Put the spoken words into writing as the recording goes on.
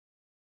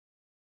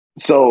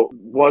So,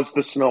 was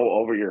the snow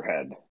over your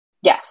head?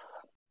 Yes.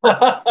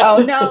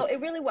 Oh no, it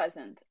really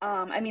wasn't.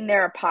 I mean,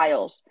 there are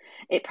piles.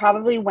 It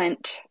probably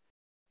went.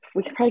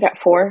 We could probably got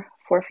 4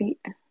 feet.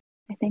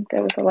 I think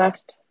that was the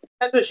last.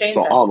 That's what Shane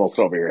So, said. almost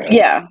over your head.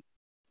 Yeah,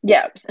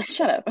 yeah.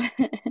 Shut up.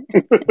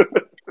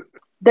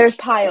 There's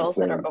piles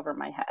that Insane. are over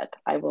my head.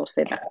 I will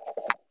say that.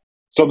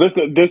 So this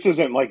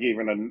isn't like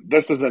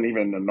this isn't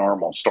even a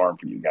normal storm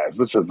for you guys.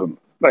 This isn't.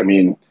 I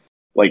mean,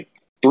 like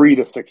 3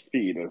 to 6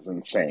 feet is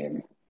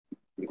insane,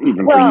 even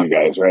for Well, you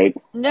guys, right?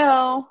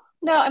 no,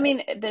 no. I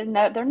mean, they're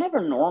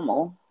never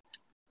normal.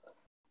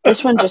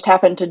 This one just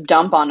happened to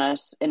dump on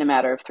us in a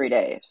matter of 3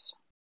 days.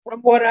 From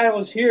what I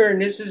was hearing,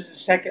 this is the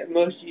second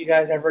most you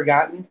guys ever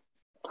gotten.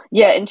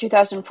 Yeah, in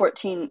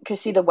 2014, because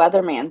see, the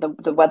weatherman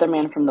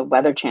from the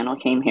Weather Channel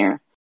came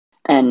here,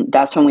 and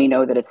that's when we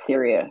know that it's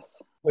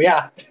serious. Well,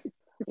 yeah.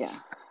 Yeah.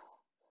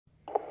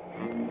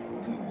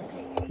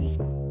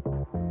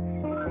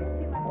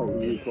 Are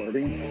we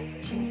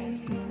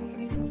recording?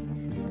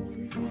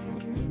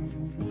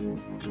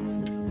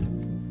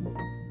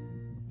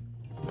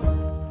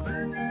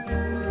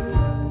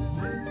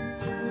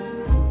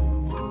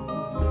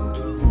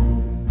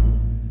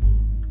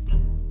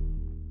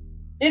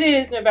 It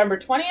is November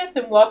 20th,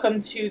 and welcome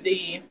to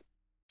the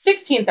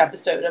 16th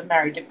episode of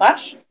Married to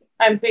Clash.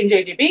 I'm Queen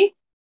JGB,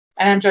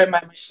 and I'm joined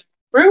by my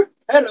Brew.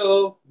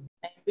 Hello.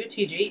 And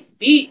BooTG.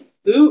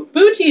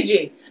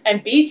 BooTG.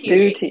 And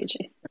BTG.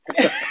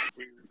 BooTG.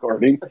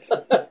 Recording.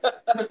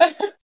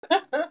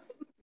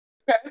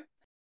 Okay.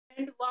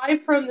 And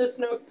live from the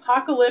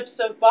snowpocalypse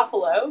of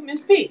Buffalo,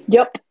 Miss B.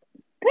 Yep.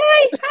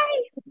 Hi.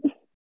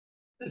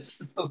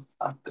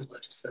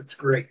 Snowpocalypse. That's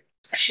great.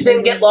 She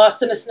didn't get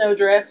lost in a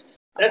snowdrift.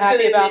 I'm That's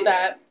happy gonna about be-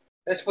 that.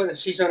 That's what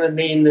she's going to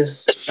name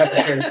this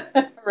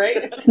episode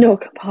Right? Snow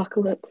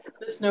apocalypse.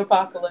 The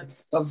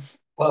snowpocalypse. of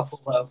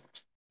Buffalo.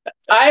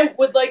 I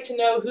would like to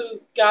know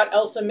who got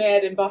Elsa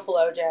mad in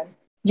Buffalo, Jen.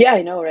 Yeah,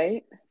 I know,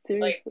 right?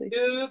 Like, Seriously.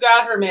 who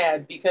got her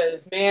mad?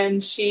 Because,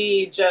 man,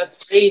 she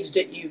just raged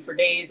at you for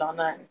days on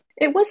end.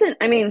 It wasn't.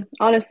 I mean,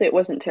 honestly, it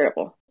wasn't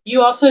terrible.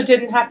 You also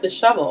didn't have to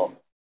shovel.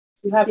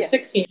 You have a Yeah.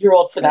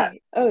 16-year-old for that.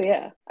 Right. Oh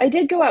yeah, I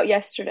did go out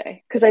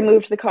yesterday because I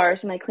moved the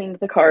cars and I cleaned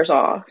the cars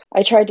off.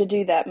 I tried to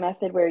do that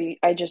method where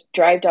I just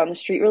drive down the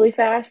street really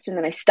fast and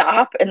then I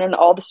stop and then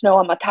all the snow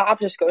on my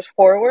top just goes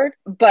forward.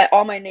 But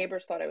all my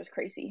neighbors thought I was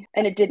crazy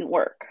and it didn't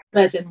work.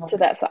 That didn't work. So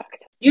that sucked.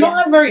 You don't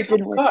Yeah, have very it tall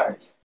didn't work.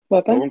 cars.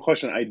 What? The one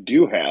question I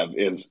do have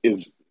is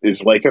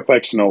Lake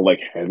Effect snow like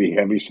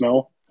heavy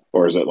snow,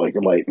 or is it like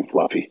light and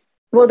fluffy?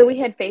 Well, then we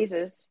had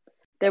phases.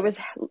 There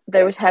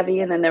was heavy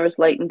and then there was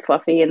light and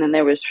fluffy and then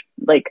there was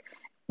like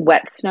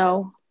wet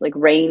snow, like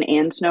rain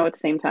and snow at the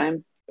same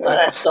time. Well,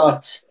 that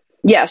sucks.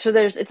 Yeah, so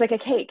it's like a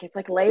cake. It's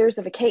like layers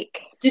of a cake.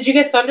 Did you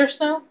get thunder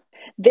snow?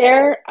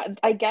 There,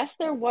 I guess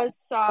there was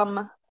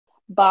some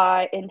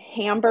in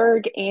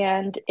Hamburg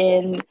and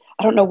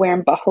I don't know where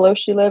in Buffalo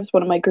she lives,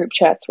 one of my group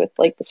chats with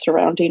like the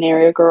surrounding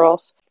area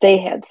girls. They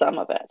had some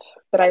of it,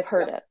 but I've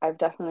heard it. I've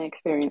definitely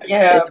experienced it.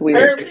 Yeah, It's weird.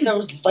 apparently there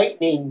was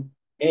lightning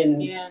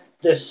in Yeah.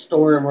 this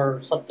storm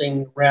or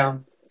something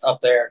around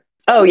up there.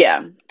 Oh,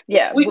 yeah.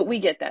 Yeah, We- but we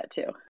get that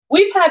too.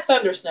 We've had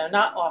thunder snow,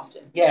 not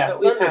often. Yeah, but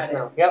we've thunder had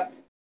snow. it. Yep.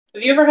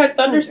 Have you ever had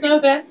thunder Okay. snow,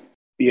 Ben?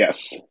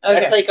 Yes. Okay,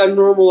 That's like a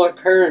normal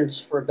occurrence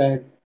for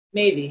Ben.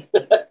 maybe.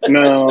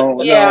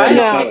 No. Yeah, I no, it's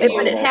know. not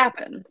But it normal.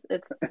 happens.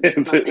 It's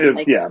It's- nothing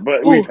like, yeah,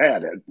 but Ooh. we've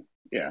had it.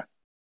 Yeah.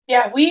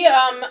 Yeah,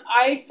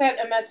 I sent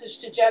a message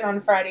to Jen on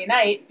Friday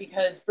night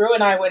because Brew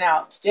and I went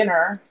out to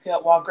dinner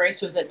while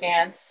Grace was at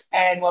dance,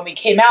 and when we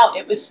came out,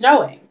 it was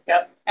snowing.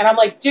 Yep. And I'm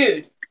like,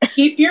 dude,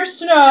 keep your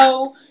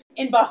snow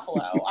in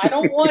Buffalo. I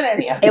don't want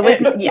any of it was.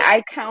 it. Yeah,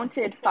 I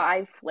counted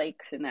 5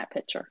 flakes in that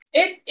picture.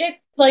 It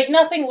like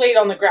nothing laid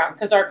on the ground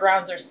because our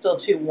grounds are still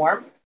too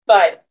warm,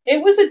 but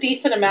it was a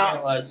decent Yeah, amount.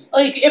 it was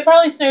Like, it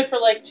probably snowed for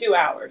like 2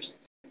 hours,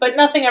 but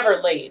nothing ever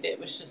laid. It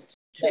was just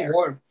too there.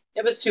 warm.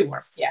 It was too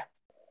warm. Yeah.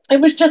 It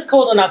was just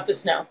cold enough to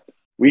snow.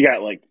 We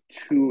got like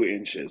 2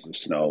 inches of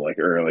snow like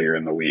earlier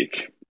in the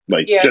week.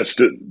 Like Yeah. just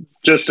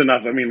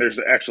enough. I mean, there's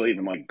actually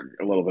even like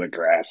a little bit of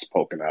grass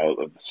poking out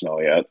of the snow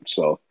yet.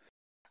 So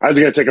I was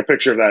gonna take a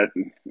picture of that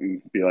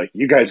and be like,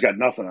 "You guys got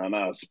nothing on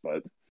us,"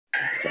 but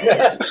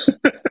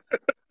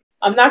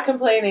I'm not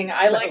complaining.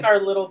 I like our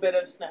little bit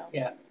of snow.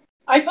 Yeah.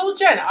 I told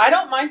Jen, I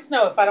don't mind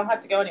snow if I don't have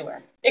to go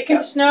anywhere. It can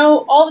Yep.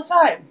 snow all the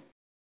time,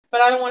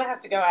 but I don't want to have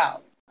to go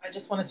out. I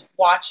just want to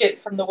watch it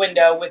from the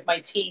window with my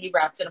tea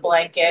wrapped in a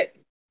blanket.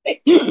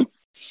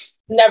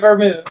 Never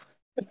move.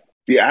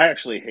 see, I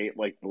actually hate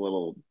like the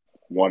little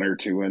 1 or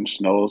 2 inch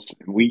snows.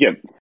 We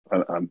get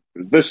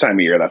this time of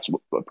year. That's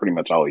pretty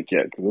much all we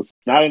get because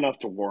it's not enough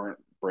to warrant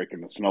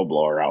breaking the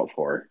snowblower out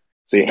for.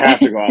 So you have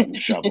to go out and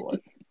shovel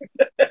it.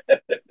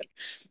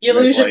 You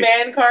lose your Like-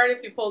 man card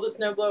if you pull the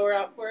snowblower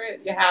out for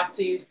it. You have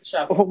to use the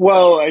shovel.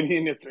 Well, I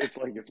mean, it's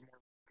like it's more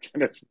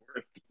and it's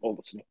worth to pull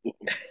the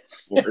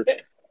snowblower.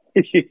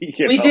 You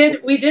We know?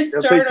 did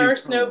They'll start take you our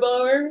through.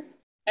 snowblower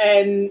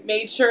and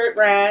made sure it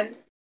ran.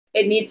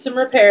 It needs some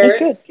repairs,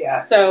 That's good. Yeah.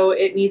 so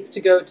it needs to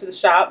go to the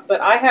shop.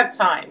 But I have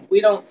time. We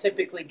don't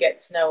typically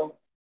get snow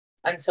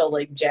until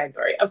like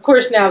January. Of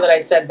course, now that I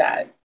said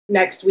that,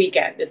 next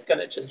weekend it's going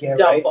to just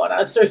dump on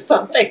us or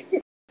something.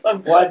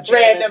 Some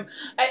random.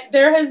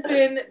 There has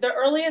been, the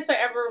earliest I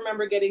ever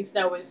remember getting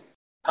snow was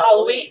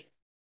Halloween.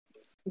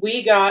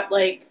 We got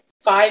like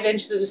 5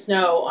 inches of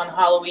snow on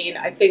Halloween.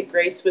 I think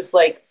Grace was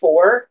like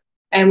 4.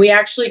 And we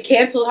actually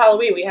canceled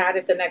Halloween. We had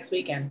it the next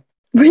weekend.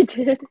 We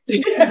did.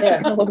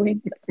 Yeah.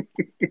 Halloween.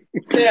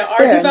 Yeah,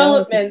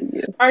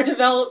 our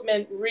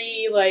development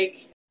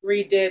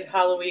redid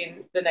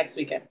Halloween the next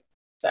weekend.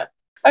 So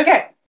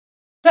okay.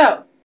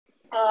 So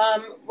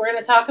we're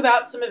gonna talk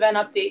about some event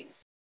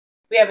updates.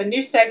 We have a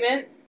new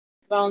segment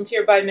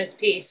volunteered by Miss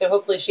P, so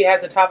hopefully she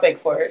has a topic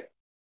for it.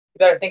 You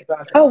better think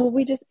about it. Oh well,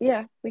 we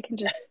can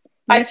just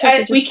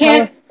we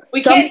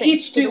can't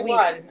each do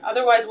one,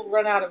 otherwise we'll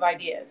run out of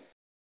ideas.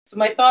 So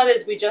my thought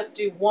is we just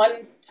do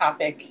one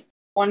topic.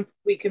 One,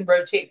 we can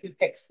rotate who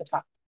picks the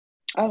topic.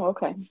 Oh,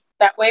 okay.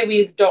 That way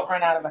we don't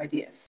run out of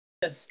ideas.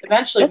 Because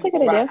eventually that's a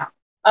good idea.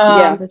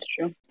 Yeah, that's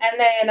true. And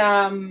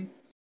then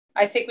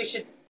I think we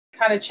should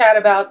kind of chat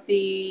about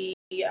the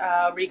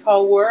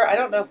recall war. I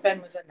don't know if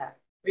Ben was in that.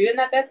 Were you in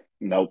that, Ben?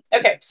 Nope.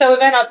 Okay, so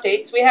event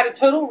updates. We had a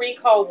total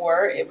recall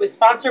war. It was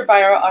sponsored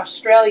by our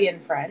Australian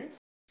friends.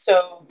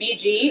 So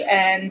BG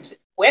and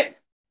Whip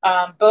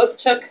both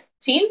took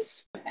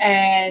teams.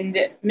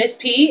 And Miss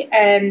P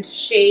and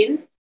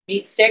Shane,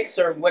 Meat Sticks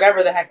or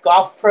whatever the heck,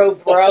 Golf Pro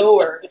Bro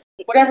or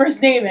whatever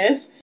his name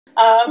is.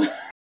 I'm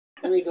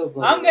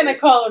going to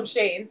call him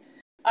Shane.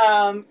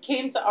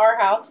 Came to our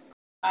house.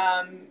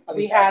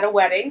 We had a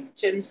wedding.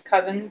 Jim's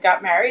cousin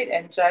got married,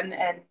 and Jen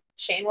and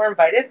Shane were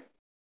invited.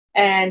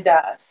 And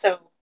so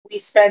we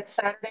spent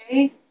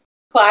Saturday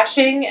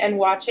clashing and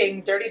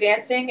watching Dirty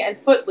Dancing and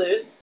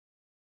Footloose,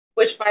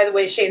 which, by the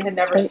way, Shane had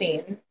never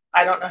seen.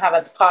 I don't know how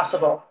that's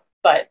possible,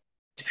 but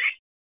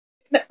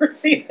never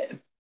seen it.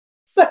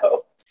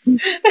 So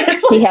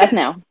he has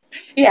now.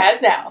 He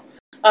has now.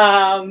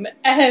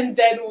 And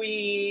then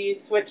we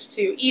switched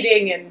to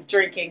eating and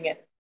drinking and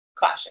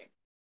clashing.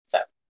 So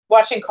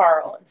watching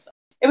Carl and stuff.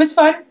 It was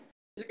fun. It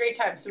was a great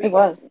time. So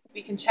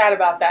we can chat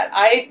about that.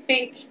 I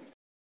think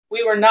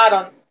we were not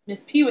on,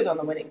 Miss P was on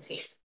the winning team.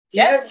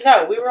 Yes?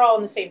 No, we were all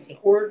on the same team.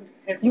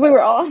 We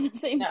were all on the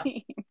same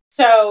team.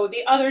 So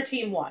the other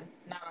team won,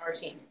 not our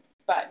team.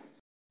 But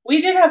we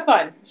did have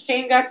fun.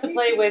 Shane got to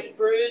play with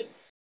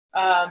Brew's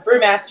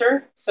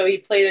Brewmaster, so he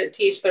played at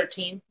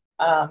TH13.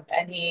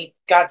 And he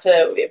got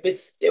to, it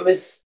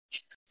was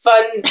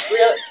fun,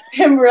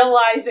 him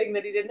realizing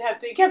that he didn't have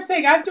to, he kept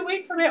saying, I have to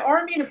wait for my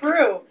army to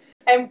brew.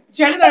 And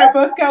Jen and I are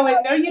both going,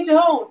 no, you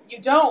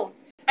don't.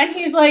 And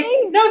he's like,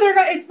 no, they're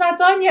not, it's not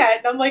done yet.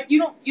 And I'm like, you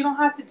don't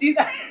have to do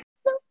that.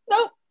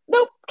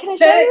 Nope. Can I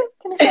show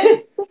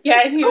you?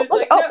 Yeah, and he was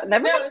like, no,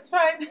 it's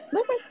fine.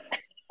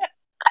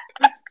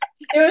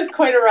 It was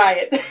quite a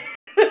riot.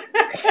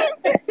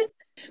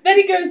 Then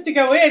he goes to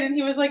go in, and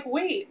he was like,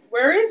 wait,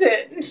 where is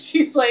it? And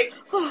she's like,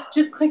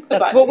 just click the button.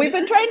 That's what we've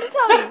been trying to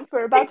tell you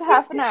for about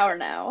half an hour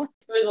now.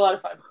 It was a lot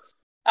of fun.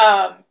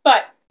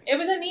 But it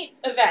was a neat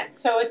event.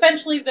 So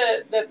essentially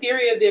the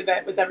theory of the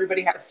event was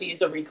everybody has to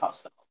use a recall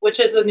spell, which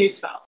is a new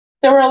spell.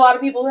 There were a lot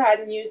of people who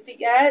hadn't used it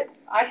yet.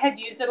 I had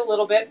used it a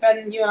little bit.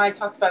 Ben, you and I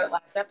talked about it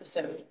last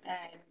episode.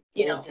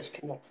 And,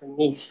 disconnect from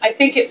me. I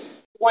think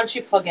once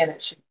you plug in,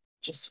 it should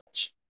just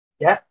switch.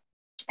 Yeah?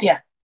 Yeah.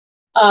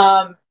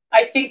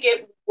 I think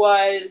it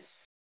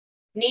was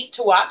neat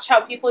to watch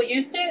how people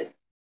used it.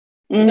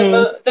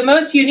 Mm-hmm. The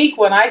most unique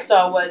one I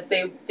saw was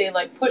they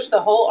like pushed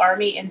the whole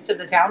army into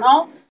the town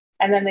hall,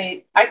 and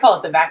then I call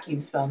it the vacuum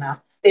spell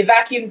now. They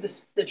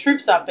vacuumed the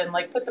troops up and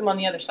like put them on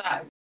the other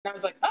side. And I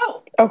was like,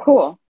 oh,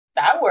 cool,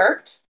 that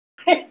worked.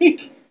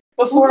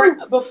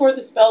 before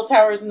the spell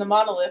towers and the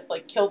monolith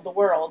like killed the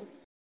world,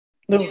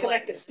 she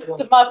like set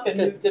them up and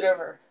moved it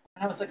over.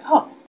 And I was like,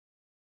 oh,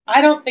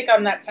 I don't think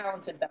I'm that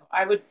talented though.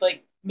 I would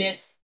like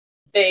miss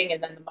thing,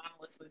 and then the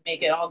monolith would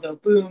make it all go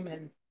boom,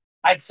 and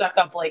I'd suck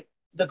up like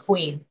the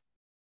queen.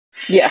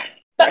 Yeah,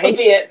 that would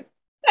be it.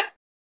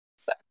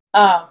 So,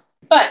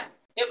 but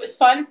it was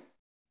fun.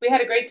 We had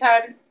a great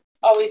time.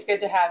 Always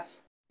good to have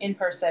in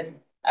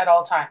person at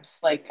all times.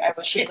 Like I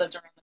wish we lived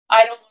around.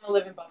 I don't want to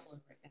live in Buffalo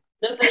right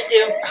now. No, thank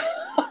you.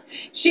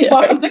 She's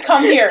welcome to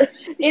come here.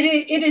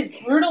 It is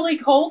brutally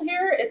cold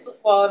here. I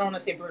don't want to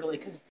say brutally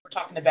because we're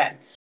talking to Ben.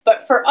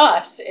 But for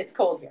us, it's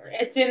cold here.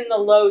 It's in the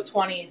low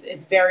 20s.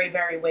 It's very,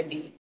 very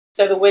windy.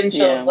 So the wind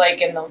chill's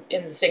like in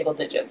the single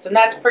digits. And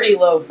that's pretty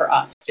low for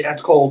us. Yeah,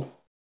 it's cold.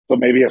 So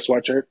maybe a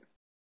sweatshirt?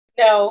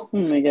 No. Oh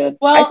my god.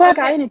 Well, I saw a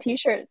guy in a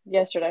t-shirt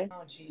yesterday.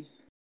 Oh,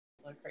 jeez.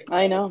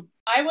 I know.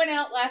 I went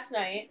out last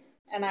night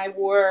and I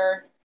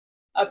wore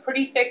a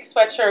pretty thick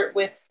sweatshirt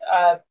with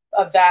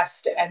a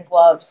vest and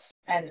gloves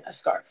and a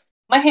scarf.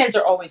 My hands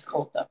are always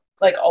cold, though.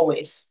 Like,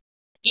 always.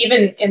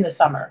 Even in the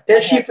summer.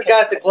 Then she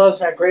forgot the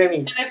gloves at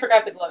Grammys. And I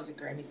forgot the gloves at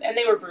Grammys. And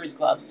they were Bruce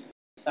gloves.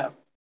 So.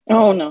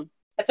 Oh, no.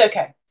 That's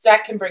okay.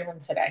 Zach can bring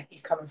them today.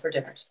 He's coming for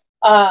dinners.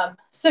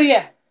 So,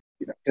 yeah.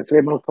 It's say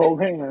about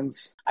cold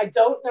hands. I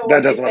don't know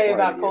what they say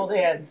about cold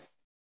hands.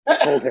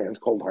 Cold hands,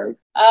 cold heart.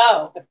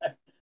 Oh.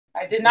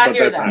 I did not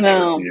hear that.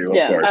 No. You,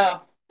 of course.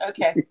 Oh,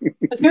 Okay.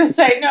 I was going to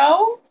say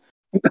no.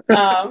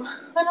 I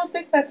don't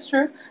think that's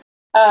true.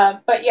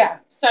 But yeah,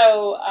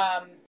 so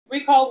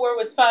Recall War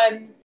was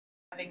fun.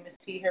 Having Miss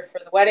P here for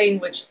the wedding,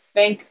 which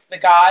thank the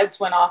gods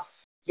went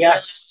off.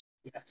 Yes.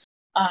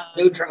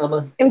 No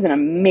drama. It was an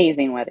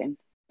amazing wedding.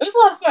 It was a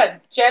lot of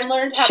fun. Jen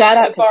learned how Shout to do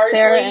out the to Bardsley.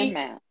 Sarah and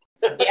Matt.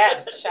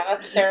 Yes, shout out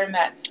to Sarah and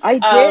Matt. I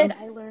did.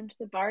 I learned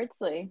the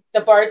Bardsley.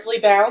 The Bardsley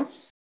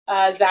bounce.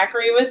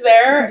 Zachary was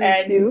there,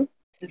 and two.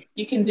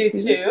 you can do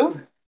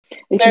two.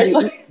 There's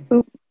like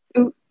ooh,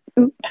 ooh,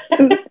 ooh,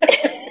 ooh.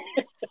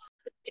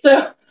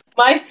 So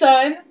my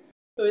son,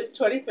 who is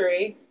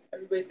 23,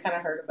 everybody's kind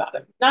of heard about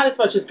him. Not as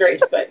much as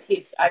Grace, but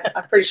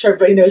I'm pretty sure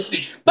everybody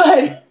knows.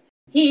 But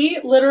he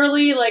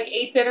literally like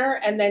ate dinner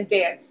and then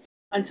danced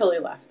until he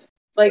left.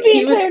 Like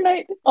he was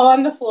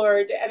on the floor,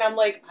 and I'm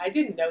like, I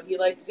didn't know he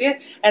liked to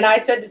dance. And I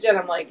said to Jen,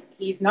 I'm like,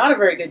 he's not a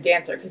very good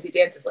dancer because he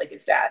dances like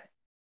his dad.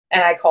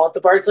 And I call it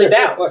the Bardsley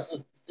bounce.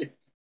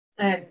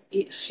 And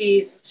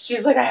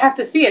she's like, I have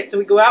to see it. So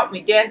we go out and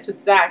we dance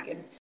with Zach,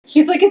 and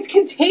she's like, it's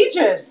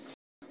contagious.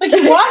 Like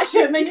you watch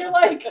him, and you're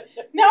like,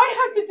 now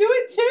I have to do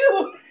it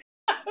too.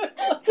 Like,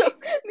 so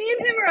me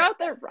and him are out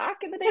there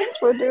rocking the dance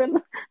floor doing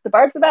the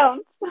Bardsley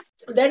bounce.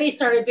 Then he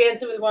started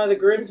dancing with one of the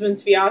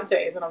groomsmen's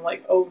fiancés, and I'm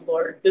like, oh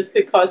Lord, this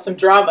could cause some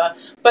drama.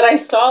 But I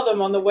saw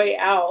them on the way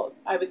out.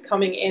 I was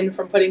coming in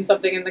from putting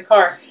something in the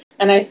car,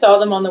 and I saw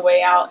them on the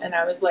way out, and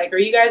I was like, are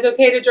you guys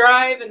okay to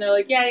drive? And they're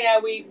like, yeah,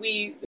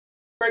 we're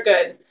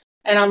good.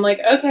 And I'm like,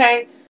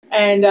 okay.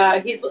 And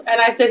I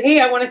said, hey,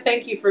 I want to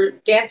thank you for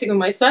dancing with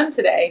my son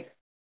today.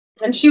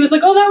 And she was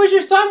like, oh, that was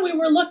your son. We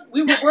were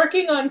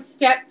working on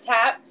step,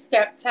 tap,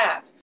 step,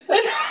 tap. And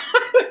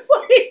I was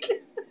like,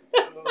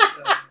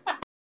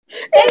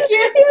 thank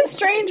you. Even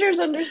strangers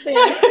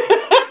understand.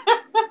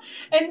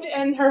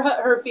 and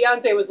her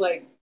fiance was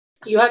like,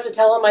 you have to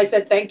tell him I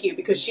said thank you,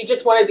 because she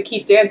just wanted to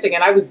keep dancing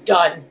and I was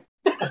done.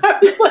 I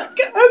was like,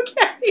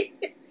 okay.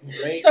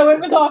 Right. So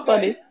it was all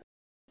good.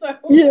 So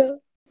yeah.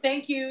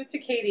 Thank you to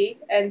Katie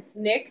and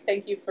Nick.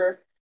 Thank you for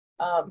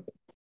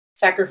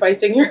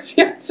sacrificing your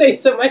fiance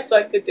so my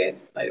son could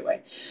dance the night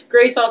away.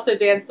 Grace also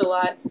danced a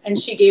lot, and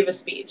she gave a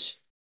speech,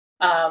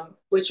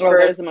 which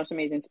that was the most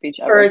amazing speech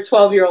ever. For a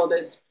 12-year-old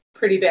is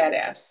pretty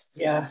badass.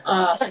 Yeah.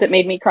 That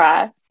made me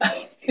cry.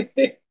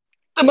 The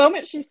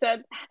moment she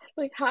said,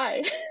 like,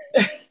 hi.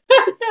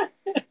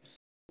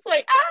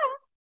 Like, ah.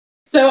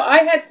 So I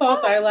had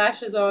false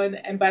eyelashes on,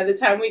 and by the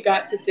time we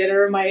got to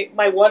dinner, my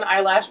one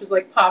eyelash was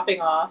like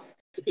popping off.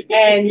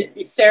 And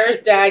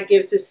Sarah's dad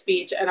gives his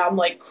speech, and I'm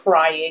like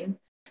crying.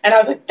 And I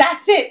was like,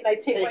 that's it. And I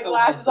take my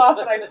glasses off,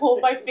 and I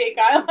pulled my fake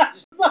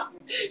eyelashes off.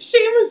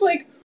 Shane was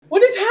like,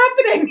 what is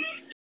happening?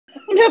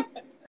 Yep.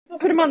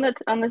 Put them on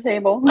the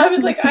table. I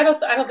was like, I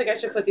don't think I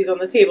should put these on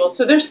the table.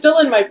 So they're still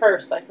in my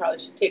purse. I probably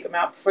should take them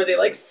out before they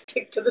like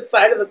stick to the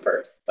side of the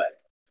purse. But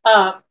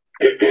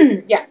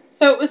yeah,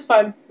 so it was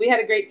fun. We had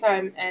a great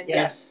time, and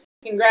yes,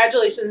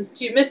 congratulations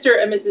to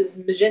Mr. and Mrs.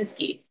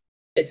 Majinski,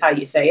 is how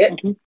you say it.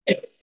 Mm-hmm.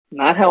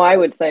 Not how I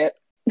would say it.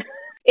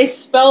 It's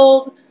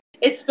spelled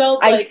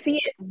like I see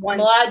it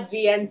once.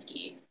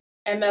 Mlodzienski.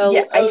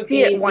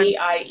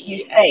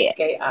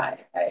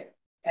 MLODZIENSKI.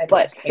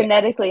 But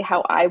phonetically,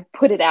 how I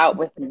put it out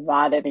with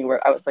not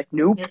anywhere, I was like,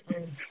 nope.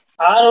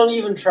 I don't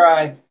even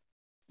try.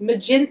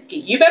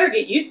 Majinski. You better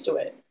get used to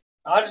it.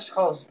 I'll just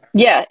call it.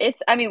 Yeah,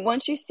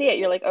 once you see it,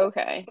 you're like,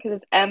 okay, because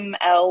it's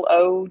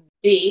MLOD.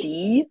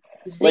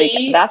 Z.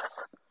 Like,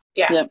 that's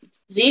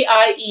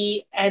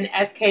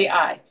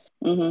ZIENSKI.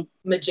 Mm-hmm.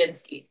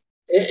 Majinski.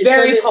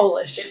 Very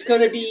Polish. It's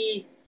going to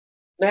be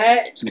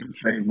Matt. It's going to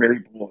say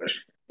very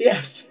Polish.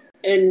 Yes.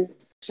 And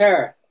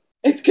Sarah.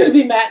 It's going to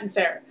be Matt and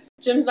Sarah.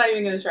 Jim's not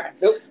even going to try.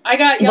 Nope. I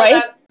got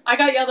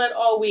yelled at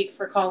all week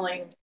for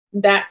calling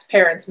Matt's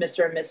parents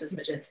Mr. and Mrs.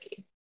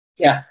 Majinski.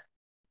 Yeah.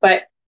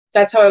 But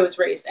that's how I was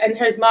raised. And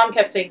his mom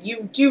kept saying,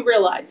 you do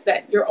realize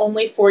that you're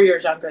only 4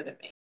 years younger than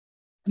me.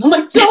 And I'm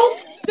like,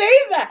 don't say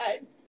that.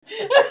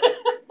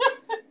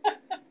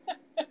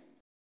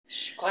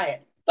 Shh,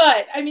 quiet.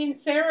 But, I mean,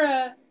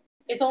 Sarah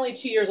is only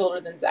 2 years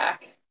older than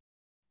Zach.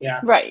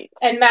 Yeah. Right.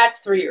 And Matt's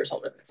 3 years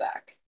older than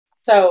Zach.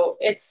 So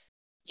it's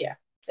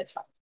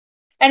fine.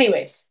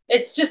 Anyways,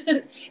 it's just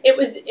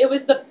it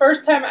was the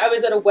first time I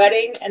was at a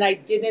wedding and I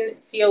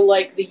didn't feel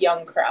like the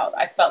young crowd.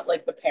 I felt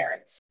like the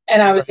parents.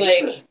 And I was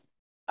like,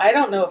 I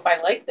don't know if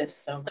I like this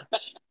so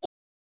much.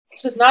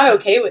 This is not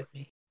okay with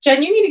me.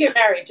 Jen, you need to get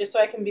married just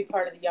so I can be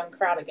part of the young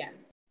crowd again.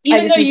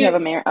 Even though you have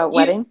a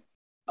wedding?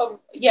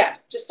 Yeah,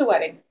 just a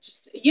wedding.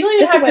 You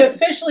don't even have to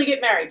officially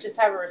get married. Just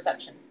have a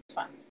reception. It's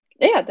fine.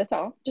 Yeah, that's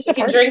all. You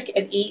can drink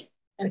and eat,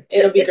 and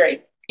it'll be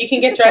great. You can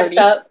get dressed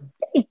up.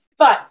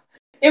 But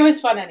it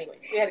was fun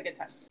anyways. We had a good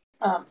time.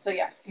 So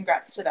yes,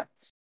 congrats to them.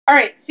 All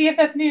right,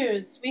 CFF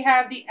News. We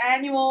have the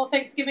annual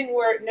Thanksgiving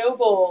War at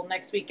Noble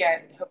next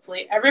weekend.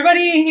 Hopefully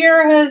everybody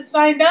here has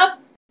signed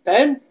up.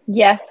 Ben?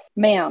 Yes,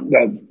 ma'am.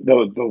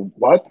 The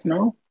what?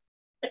 No?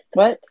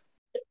 What?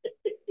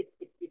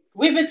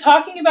 We've been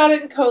talking about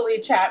it in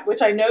co-lead chat,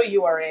 which I know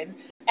you are in.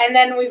 And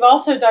then we've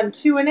also done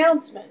 2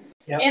 announcements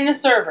in the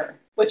server,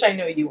 which I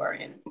know you are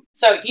in.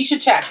 So you should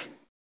check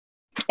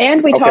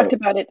And we Okay. talked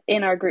about it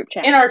in our group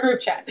chat, in our group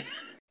chat,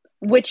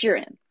 which you're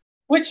in.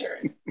 which you're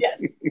in.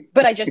 Yes.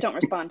 But I just don't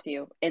respond to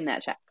you in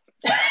that chat.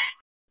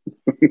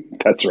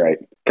 That's right.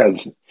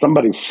 Because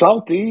somebody's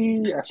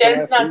salty. after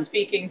Jen's last not week.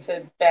 speaking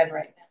to Ben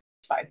right now.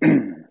 It's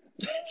fine.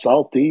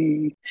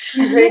 Salty.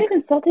 Excuse I'm not me.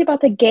 even salty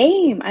about the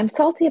game. I'm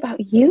salty about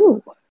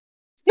you.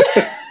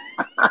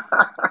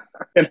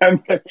 And I'm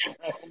going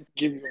to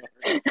give you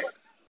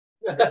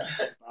a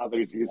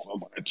bothers you so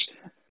much.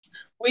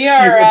 We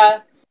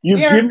are You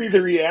We are- give me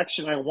the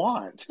reaction I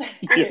want.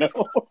 You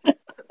know?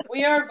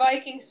 we are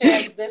Vikings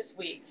fans this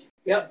week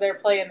because Yep. they're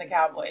playing the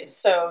Cowboys.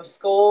 So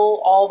Skol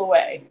all the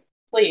way,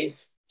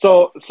 please.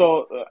 So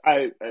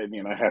I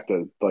mean I have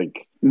to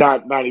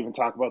not even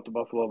talk about the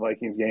Buffalo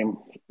Vikings game.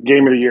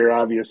 Game of the year,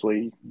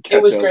 obviously.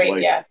 It was Catch up,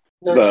 great. Yeah.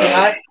 No, say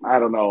hi. I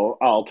don't know,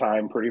 all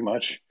time pretty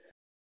much.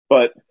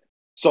 But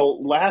so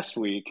last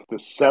week the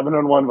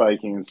 7-1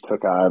 Vikings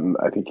took on,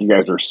 I think you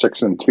guys were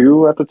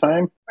 6-2 at the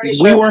time. Pretty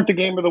We sure. weren't the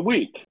game of the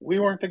week.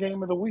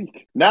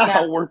 Now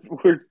No. we're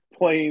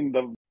playing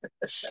the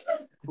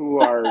who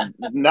are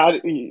not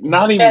even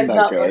Ben's that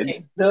not good.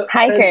 looking. No,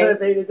 Hi, that's Grace. not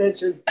paying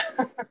attention.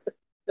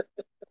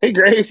 Hey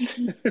Grace.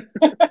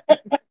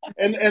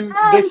 and I'm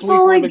this week we're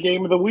falling. the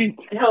game of the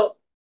week. Help.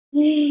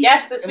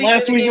 Yes, this And week.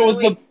 last we're week game it of was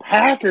the week.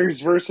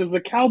 Packers versus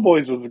the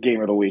Cowboys was the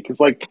game of the week. It's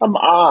like, come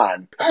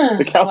on.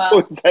 The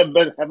well,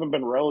 Cowboys haven't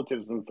been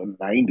relative since the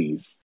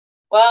 90s.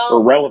 Or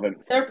well, relevant.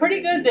 since they're the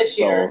pretty good 90s, this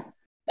year.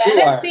 The Who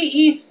NFC are?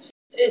 East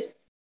is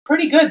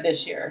pretty good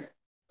this year.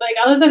 Like,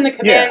 other than the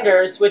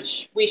Commanders,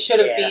 which we should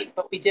have Yeah. beat,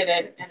 but we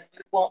didn't, and we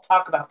won't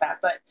talk about that.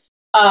 But,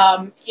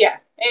 other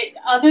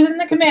than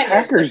the The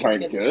Commanders, they're Packers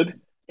pretty aren't this year. good.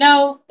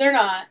 No, they're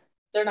not.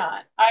 They're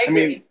not. I I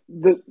agree.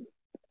 mean,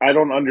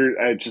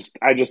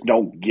 I just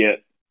don't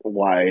get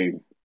why,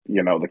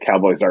 the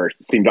Cowboys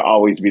seem to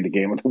always be the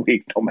game of the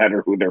week, no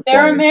matter who they're They're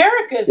playing.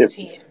 America's It's-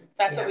 team.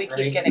 That's what we keep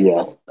right. getting Yeah.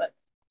 told, but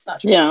it's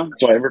not true. Yeah.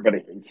 So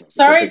everybody hates them.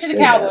 Sorry because to they the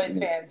say Cowboys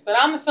that. fans, but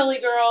I'm a Philly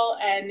girl,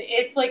 and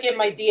it's like in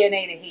my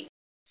DNA to hate.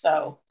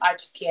 So I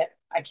just can't.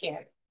 I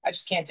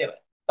just can't do it.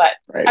 But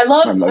Right. I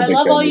love I'm not a big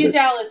fan all you either.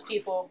 Dallas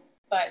people,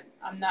 but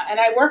I'm not. And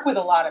I work with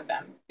a lot of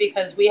them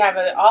because we have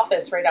an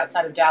office right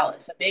outside of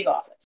Dallas, a big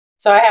office.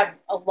 So I have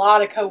a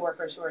lot of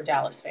coworkers who are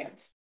Dallas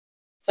fans.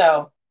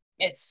 So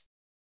it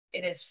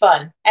is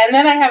fun. And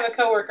then I have a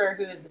coworker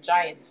who is a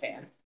Giants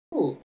fan.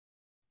 Ooh,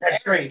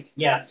 that's great.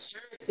 Yes.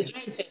 Eric's a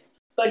Giants fan,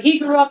 but he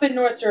grew up in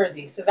North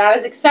Jersey, so that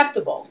is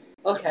acceptable.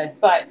 Okay.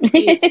 But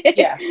he's That's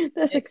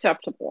it's-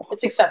 acceptable.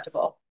 It's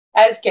acceptable,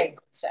 as Genk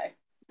would say.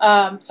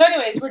 So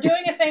anyways, we're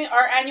doing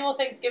our annual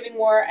Thanksgiving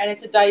war, and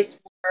it's a dice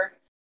war.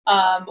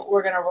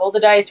 We're going to roll the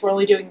dice. We're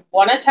only doing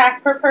one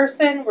attack per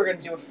person. We're going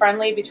to do a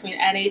friendly between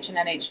NH and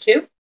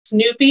NH2.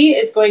 Snoopy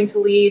is going to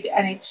lead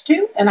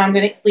NH2, and I'm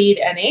going to lead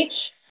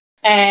NH.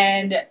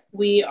 And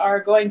we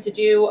are going to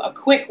do a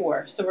quick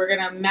war. So we're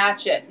going to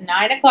match at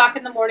 9 o'clock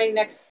in the morning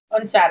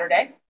on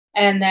Saturday.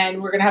 And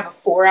then we're going to have a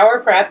 4-hour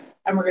prep,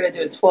 and we're going to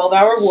do a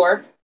 12-hour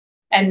war.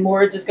 And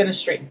Mords is going to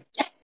stream.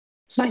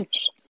 Nice.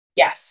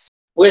 Yes.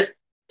 With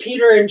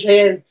Peter and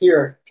Jan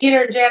here.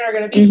 Peter and Jan are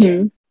going to be here.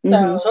 Mhm. So,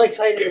 Mhm. So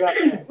excited about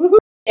that. Woohoo.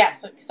 yeah,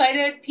 so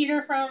excited.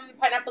 Peter from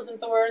Pineapples and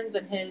Thorns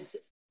and his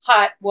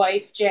hot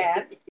wife,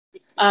 Jan,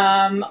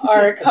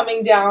 are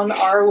coming down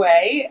our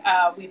way.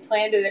 We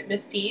planned it at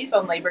Miss P's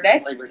on Labor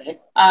Day. Labor Day.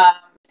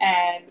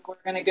 And we're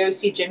going to go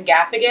see Jim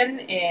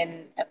Gaffigan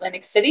in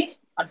Atlantic City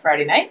on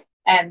Friday night.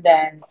 And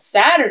then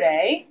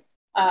Saturday,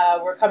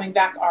 we're coming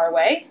back our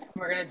way.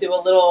 We're going to do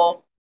a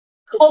little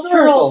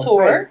historical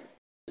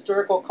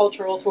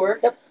cultural tour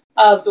Yep.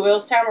 of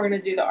Doylestown. We're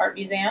going to do the art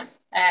museum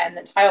and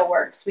the tile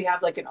works. We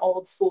have like an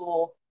old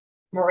school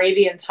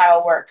Moravian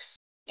tile works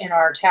in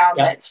our town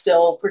Yep. that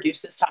still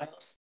produces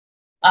tiles.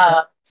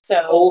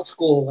 So Old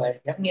school way.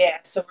 Yep. yeah,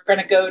 so we're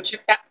going to go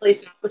check that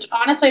place out, which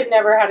honestly I've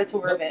never had a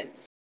tour of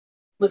it.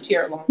 Lived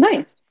here a long time.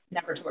 Nice.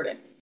 Never toured it.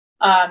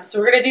 So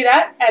we're going to do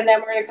that, and then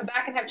we're going to come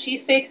back and have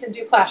cheesesteaks and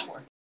do Clash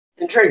War.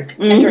 And drink.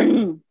 And drink.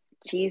 Mm.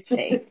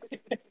 Cheesesteaks.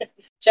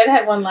 Jen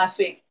had one last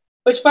week,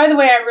 which, by the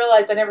way, I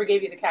realized I never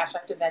gave you the cash. I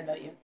have to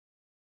Venmo you.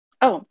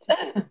 Oh,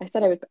 I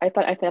said I would. I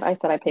thought I'd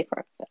pay for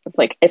it. I was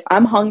like, if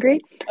I'm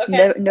hungry,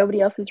 Okay, nobody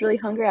else is really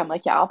hungry. I'm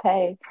like, yeah, I'll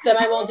pay. then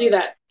I won't do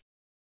that.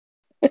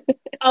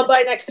 I'll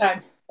buy next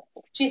time.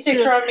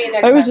 Cheesesteaks are on me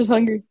next I was time. just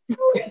hungry.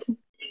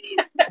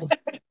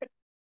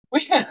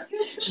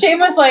 Shane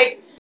was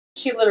like,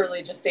 she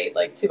literally just ate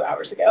like 2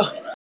 hours ago.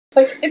 It's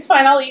like, it's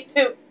fine, I'll eat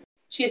too.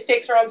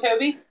 Cheesesteaks are on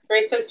Toby.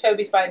 Grace says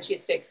Toby's buying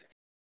cheesesteaks.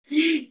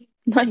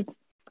 Nice.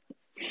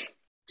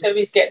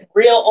 Toby's getting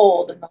real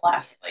old in the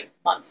last like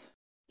month.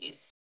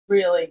 He's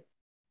really,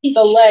 He's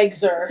the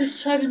legs are,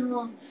 He's chugging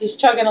along. he's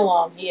chugging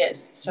along. He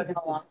is. He's chugging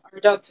along. Our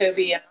dog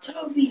Toby,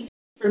 Toby.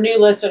 for new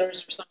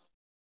listeners or something,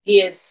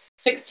 he is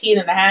 16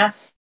 and a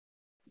half.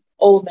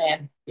 Old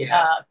man.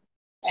 Yeah.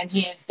 And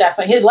he is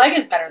definitely, his leg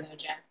is better though,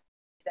 Jen.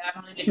 I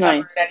don't need to cover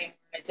Nice. it anymore.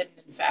 It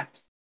didn't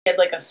infect. He had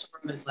like a sore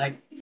on his leg.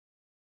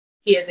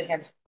 He is a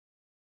handsome.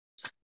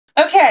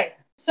 Okay,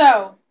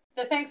 so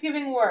the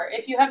Thanksgiving War.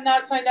 If you have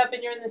not signed up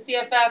and you're in the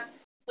CFF,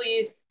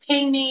 please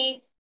ping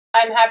me.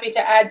 I'm happy to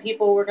add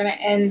people. We're going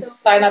to end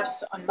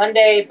signups on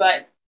Monday,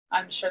 but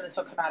I'm sure this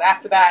will come out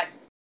after that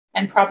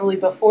and probably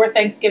before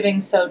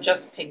Thanksgiving, so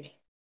just ping me.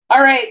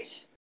 All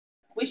right.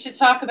 We should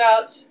talk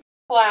about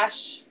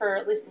Clash for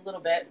at least a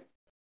little bit.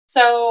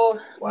 So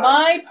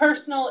my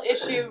personal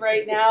issue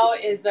right now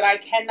is that I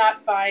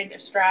cannot find a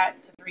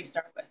strat to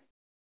 3-star with.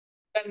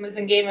 Ben was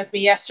in game with me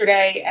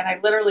yesterday, and I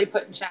literally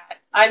put in chat,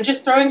 I'm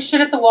just throwing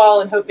shit at the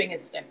wall and hoping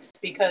it sticks,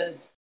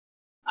 because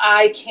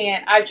I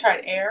can't. I've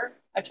tried air,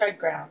 I've tried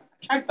ground,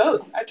 I've tried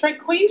both. I've tried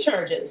queen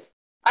charges.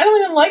 I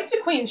don't even like to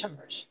queen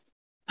charge.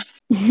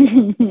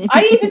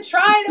 I even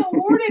tried a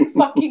warden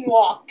fucking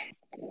walk,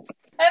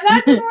 and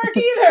that didn't work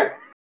either.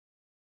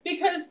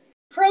 Because,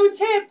 pro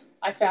tip,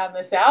 I found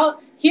this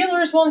out,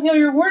 healers won't heal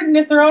your warden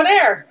if they're on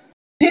air.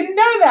 Didn't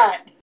know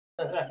that.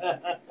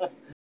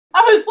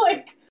 I was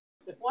like,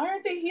 why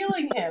aren't they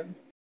healing him?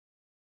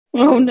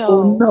 Oh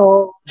no.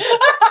 no.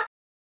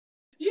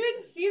 You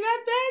didn't see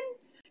that,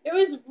 Ben? It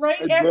was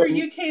right after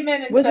you came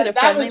in and Was said it a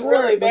that was friendly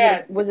war? really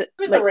bad. Was it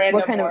It was like, a random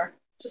what kind war.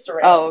 of... Just a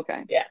random. Oh,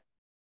 okay. Yeah.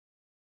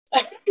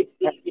 I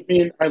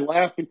mean, I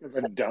laugh because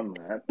I've done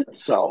that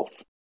myself.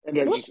 And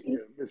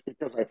it's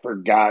because I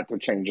forgot to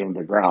change him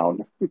to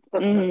ground.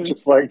 Mhm.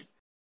 Just like,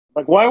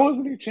 why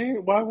wasn't he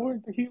changed? Why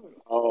weren't the healer?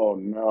 Oh,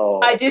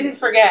 no. I didn't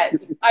forget.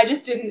 I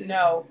just didn't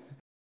know.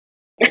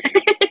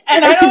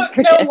 And I don't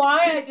know why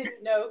I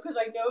didn't know, because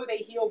I know they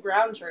heal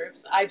ground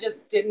troops. I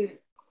just didn't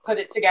put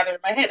it together in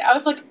my head. I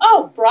was like,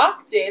 oh,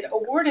 Brock did a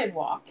warden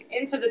walk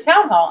into the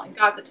town hall and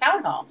got the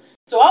town hall.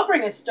 So I'll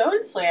bring a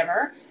stone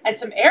slammer and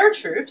some air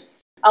troops.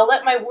 I'll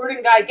let my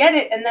warden guy get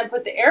it and then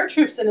put the air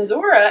troops in his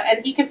aura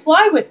and he can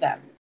fly with them.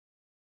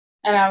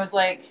 And I was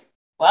like,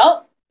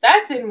 well,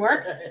 that didn't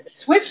work.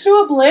 Switch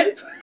to a blimp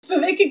so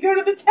they could go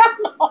to the town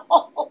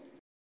hall.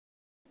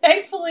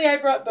 Thankfully, I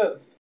brought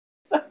both.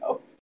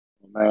 So...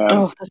 Man.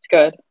 Oh, that's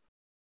good.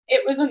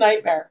 It was a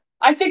nightmare.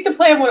 I think the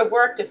plan would have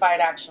worked if I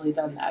had actually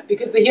done that,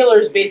 because the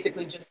healers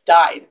basically just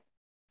died.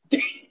 I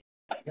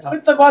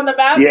put them on the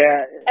map,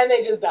 and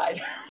they just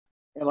died.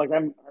 And like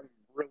I'm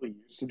really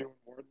used to doing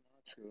more than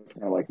that, so it's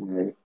kind of like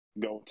my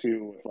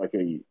go-to, like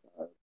a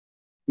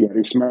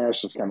Yeti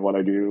Smash. That's kind of what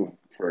I do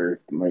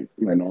for my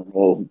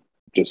normal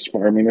just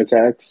farming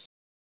attacks.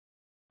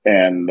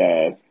 And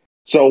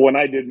so when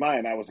I did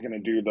mine, I was going to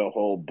do the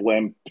whole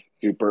blimp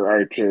super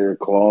archer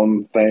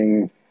clone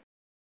thing.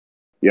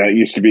 Yeah, it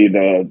used to be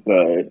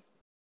the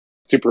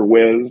super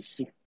whiz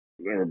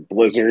or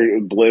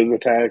blizz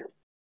attack.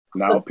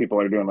 Now people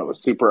are doing it with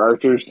super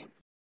archers.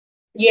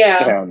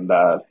 Yeah. And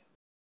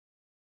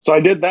so I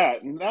did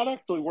that, and that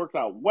actually worked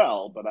out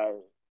well, but I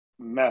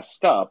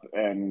messed up.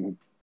 And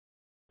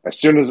as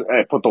soon as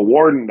I put the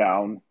warden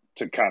down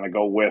to kind of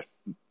go with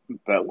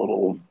that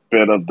little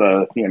bit of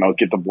the,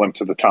 get the blimp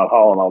to the town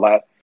hall and all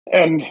that,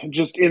 and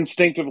just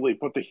instinctively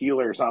put the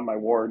healers on my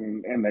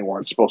warden, and they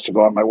weren't supposed to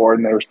go on my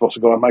warden. They were supposed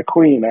to go on my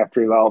queen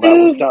after all that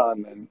was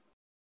done. And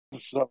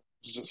so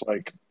it's just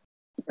like,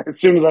 as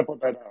soon as I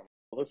put that down,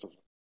 let's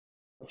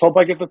hope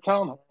I get the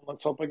town hall.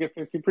 Let's hope I get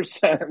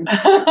 50%.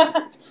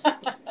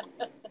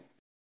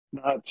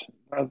 not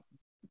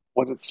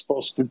what it's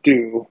supposed to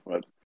do,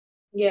 but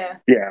yeah.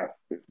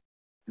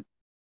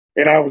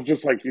 And I was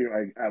just like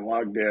you. I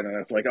logged in, and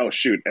it's like, oh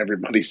shoot,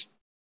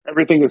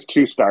 everything is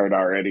 2-starred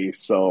already.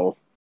 So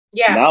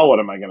now what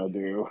am I gonna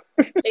do?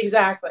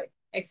 Exactly.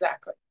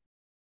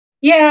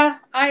 Yeah,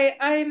 I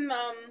am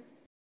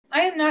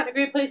not in a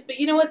great place, but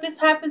you know what? This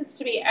happens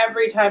to me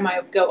every time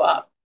I go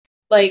up.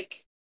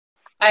 Like,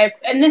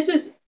 this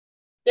is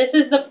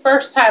the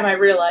first time I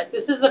realized,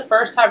 this is the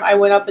first time I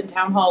went up in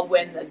Town Hall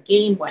when the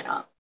game went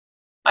up.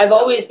 I've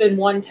always been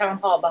one Town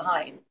Hall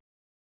behind.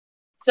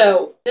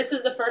 So this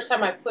is the first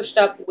time I pushed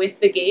up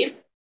with the game,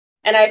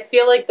 and I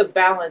feel like the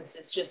balance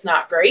is just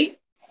not great.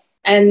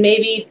 And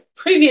maybe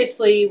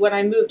previously when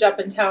I moved up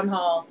in Town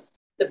Hall,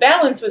 the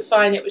balance was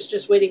fine. It was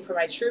just waiting for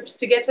my troops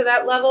to get to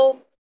that level.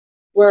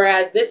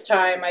 Whereas this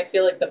time I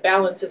feel like the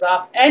balance is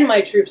off and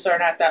my troops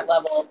aren't at that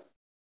level.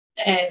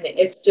 And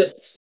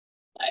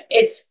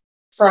it's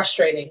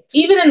frustrating.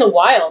 Even in the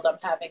wild, I'm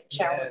having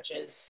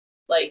challenges.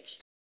 Yeah. Like,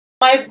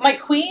 my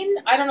queen,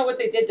 I don't know what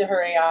they did to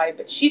her AI,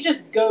 but she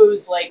just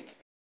goes, like,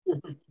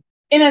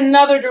 in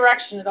another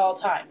direction at all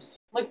times.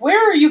 Like,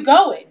 where are you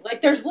going?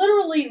 Like, there's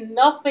literally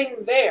nothing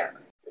there.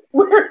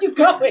 Where are you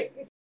going?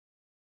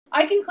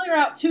 I can clear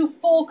out 2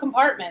 full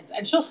compartments,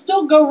 and she'll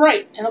still go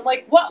right. And I'm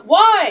like, what?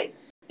 Why?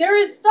 There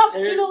is stuff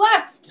to the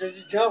left.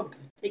 There's a jump.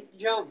 Take the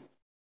jump.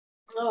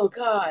 Oh,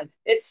 God.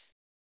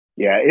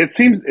 Yeah, it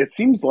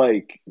seems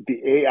like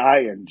the AI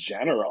in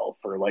general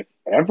for like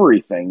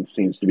everything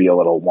seems to be a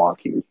little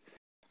wonky.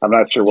 I'm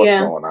not sure what's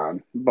going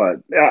on, but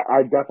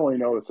I definitely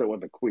noticed it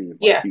with the queen,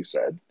 like you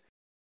said.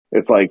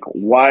 It's like,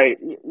 why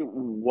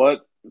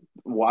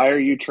are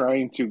you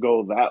trying to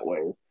go that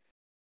way?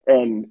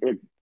 And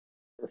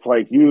it's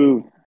like I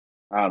don't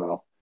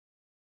know.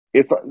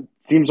 it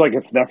seems like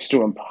it's next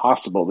to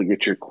impossible to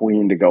get your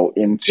queen to go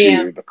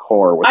into the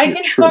core with I your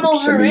can troops. funnel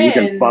her I mean, you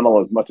can in funnel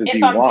as much as if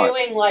you I'm want.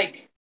 doing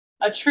like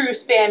a true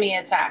spammy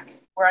attack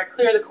where I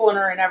clear the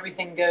corner and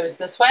everything goes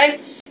this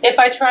way. If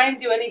I try and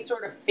do any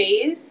sort of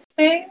phase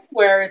thing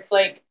where it's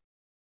like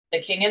the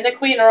king and the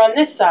queen are on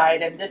this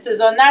side and this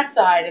is on that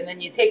side, and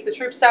then you take the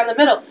troops down the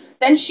middle,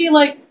 then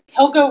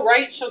he'll go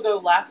right, she'll go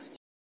left.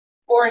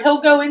 Or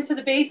he'll go into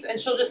the base and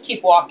she'll just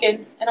keep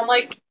walking. And I'm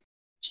like,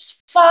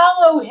 just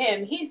follow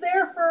him. He's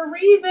there for a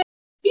reason.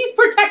 He's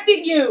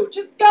protecting you.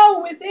 Just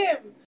go with him.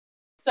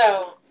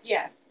 So,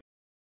 yeah.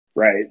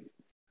 Right.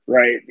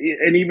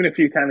 And even if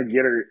you kind of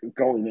get her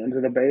going into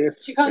the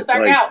base, She comes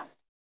back out.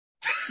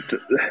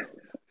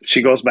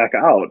 She goes back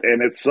out.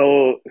 And it's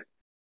so,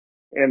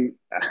 and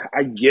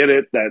I get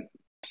it that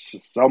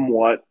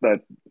somewhat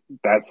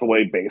that's the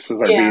way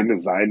bases are being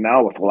designed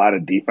now, with a lot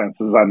of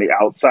defenses on the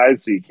outside.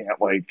 So you can't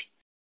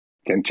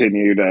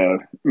continue to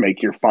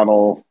make your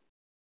funnel,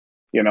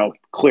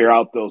 clear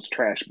out those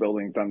trash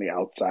buildings on the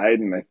outside.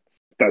 And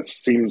that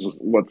seems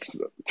what's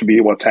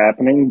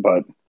happening.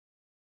 But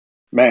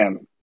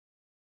man,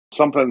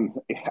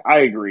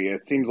 I agree.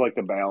 It seems like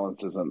the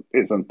balance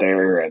isn't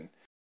there. And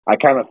I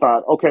kind of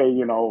thought, okay,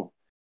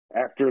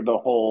 after the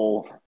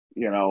whole,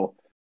 you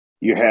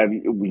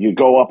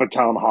go up a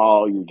town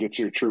hall, you get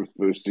your troops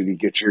boosted, you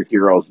get your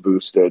heroes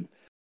boosted.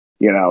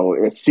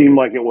 It seemed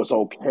like it was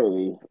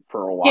okay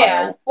for a while.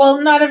 Yeah.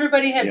 Well, not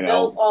everybody had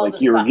built all the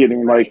stuff.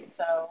 Getting right?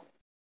 So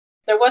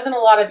there wasn't a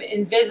lot of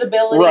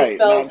invisibility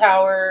spell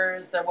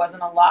towers. There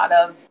wasn't a lot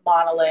of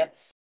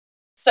monoliths.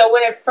 So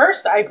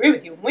I agree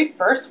with you. When we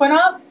first went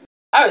up,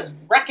 I was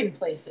wrecking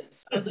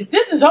places. I was like,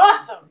 this is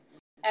awesome.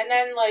 And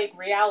then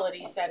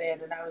reality set in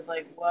and I was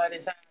like, what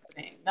is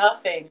happening?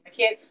 Nothing. I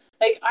can't,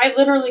 I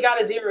literally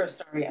got a 0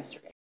 star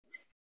yesterday.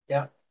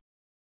 Yeah.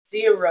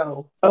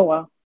 0. Oh,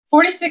 wow.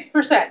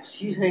 46%.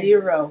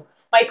 0.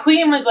 My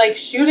queen was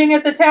shooting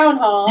at the town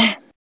hall,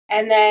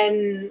 and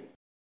then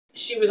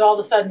she was all of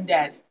a sudden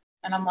dead.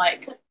 And I'm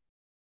like,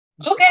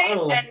 okay.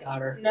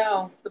 And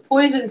no, the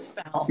poison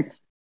spell.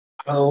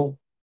 Oh.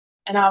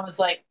 And I was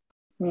like,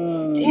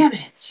 damn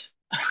it.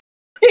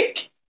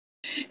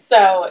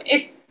 So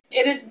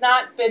it has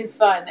not been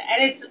fun.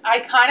 And I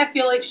kind of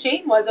feel like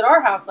Shane was at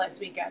our house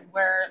last weekend,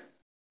 where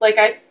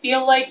I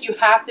feel like you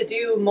have to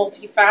do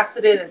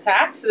multifaceted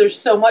attacks. So there's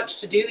so much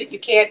to do that you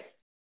can't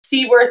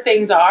see where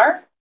things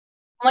are.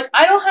 I'm like,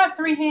 I don't have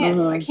 3 hands.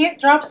 Mm-hmm. I can't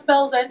drop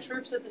spells and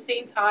troops at the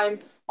same time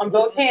on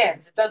both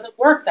hands. It doesn't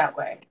work that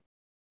way.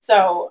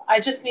 So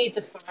I just need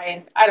to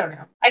I don't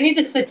know. I need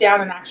to sit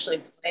down and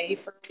actually play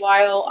for a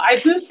while.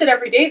 I boosted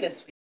every day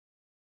this week,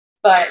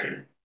 but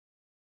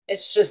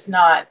it's just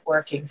not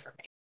working for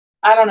me.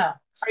 I don't know.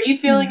 Are you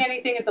feeling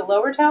anything at the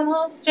lower town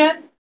halls,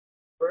 Jen?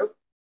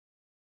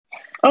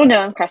 Oh, no,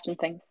 I'm crafting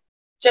things.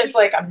 Jen's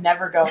like, I'm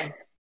never going.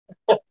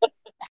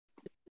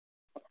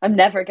 I'm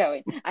never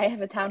going. I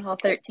have a Town Hall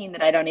 13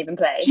 that I don't even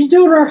play. She's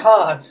doing her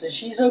hogs, so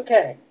she's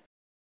okay.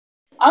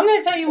 I'm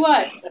going to tell you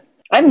what.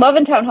 I'm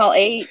loving Town Hall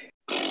 8.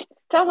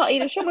 Town Hall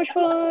 8 is so much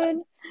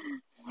fun.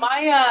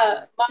 My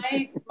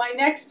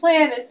next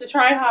plan is to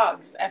try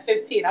hogs at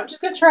 15. I'm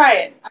just going to try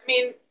it. I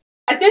mean,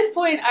 at this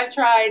point, I've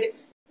tried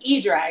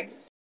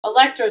E-Drags,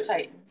 Electro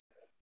Titans,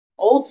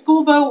 Old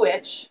School Bow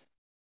Witch,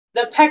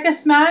 the P.E.K.K.A.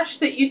 Smash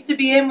that used to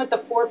be in with the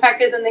 4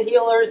 P.E.K.K.A.s and the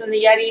healers and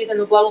the Yetis and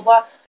the blah, blah,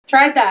 blah.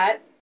 Tried that.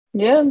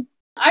 Yeah.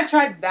 I've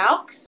tried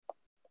Valks.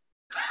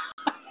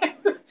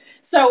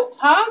 So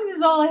hogs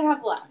is all I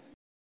have left.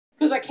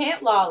 Because I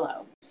can't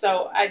Lalo.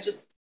 So I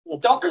just,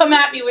 don't come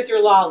at me with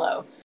your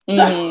Lalo.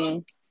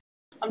 So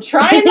I'm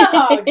trying the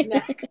hogs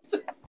next.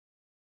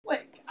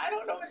 I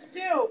don't know what to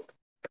do.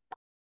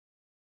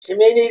 She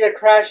may need a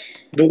crash.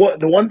 The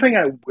one thing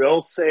I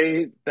will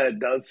say that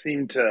does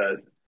seem to,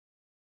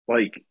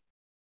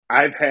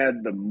 I've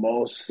had the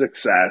most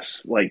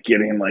success,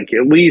 getting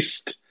at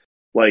least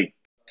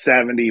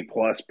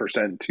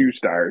 70+% 2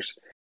 stars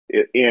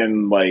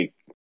in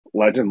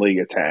Legend League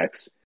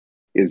attacks,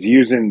 is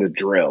using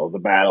the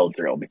battle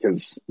drill,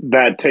 because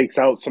that takes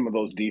out some of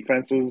those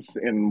defenses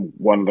in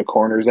one of the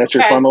corners that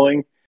you're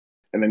funneling,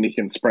 and then you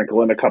can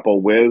sprinkle in a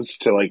couple whiz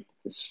to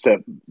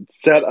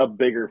set a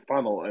bigger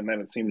funnel, and then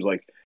it seems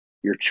like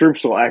your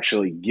troops will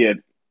actually get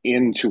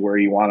into where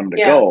you want them to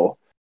go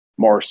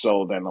more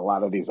so than a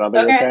lot of these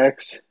other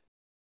attacks.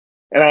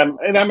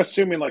 And I'm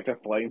assuming the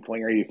Flame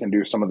Flinger, you can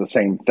do some of the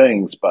same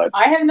things, but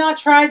I have not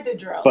tried the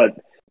drill. But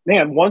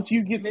man, once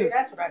you get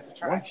that's what I have to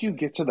try. Once you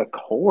get to the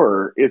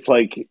core, it's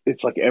like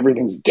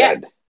everything's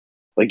dead.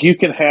 You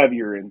can have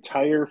your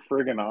entire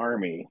friggin'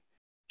 army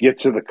get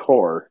to the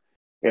core,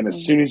 and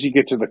as soon as you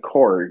get to the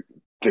core,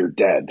 they're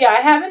dead. Yeah,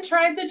 I haven't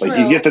tried the drill.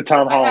 You get the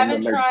town hall, and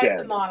then they're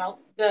dead.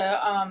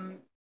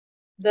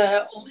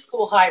 The old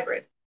school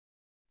hybrid,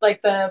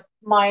 the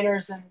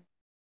miners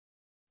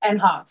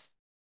and hogs.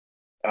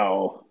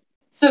 Oh.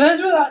 So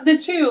those were the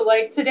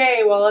 2.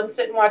 Today, while I'm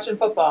sitting watching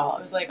football,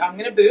 I was like, I'm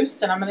going to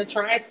boost and I'm going to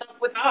try stuff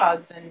with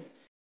hogs and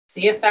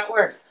see if that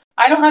works.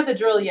 I don't have the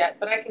drill yet,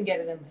 but I can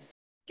get it in myself.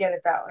 get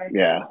it that way.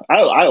 Yeah,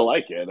 I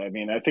like it. I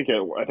mean, I think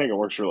it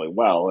works really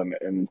well,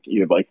 and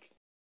you like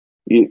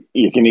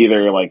you can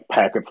either like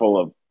pack it full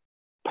of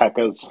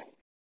pekkas.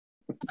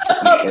 It's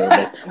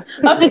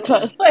terrible. It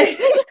does. Like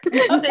a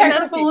They've had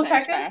pecker a full few of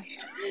times peckers.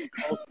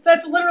 back.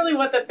 That's literally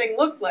what the thing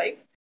looks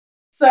like.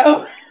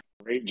 So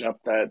Rage up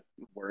that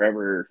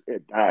wherever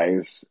it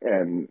dies,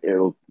 and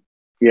it'll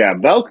yeah.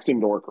 Velk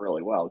seem to work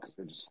really well because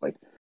they're just like,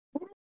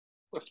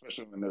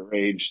 especially when they're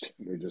raged,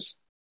 they're just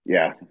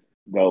yeah.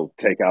 They'll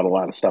take out a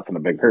lot of stuff in a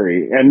big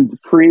hurry and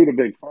create a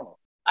big funnel.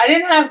 I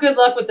didn't have good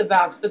luck with the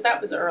Valks, but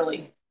that was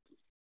early.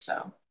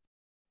 So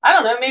I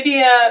don't know.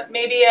 Maybe I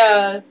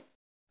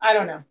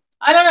don't know.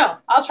 I don't know.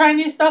 I'll try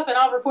new stuff and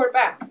I'll report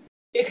back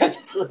because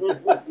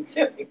what I'm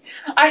doing.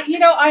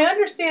 I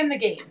understand the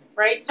game,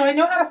 right? So I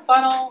know how to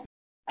funnel.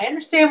 I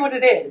understand what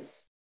it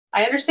is.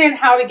 I understand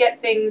how to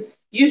get things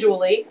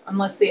usually,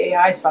 unless the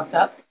AI is fucked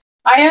up.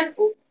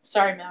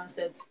 Sorry,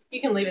 Mouseids. You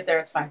can leave it there.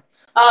 It's fine.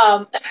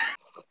 I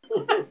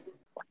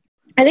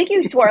think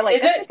you swore like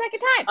Is that's it? your second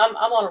time.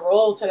 I'm on a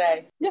roll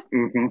today.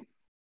 Mm-hmm.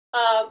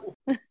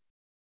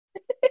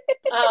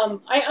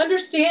 I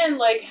understand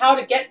like how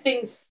to get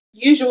things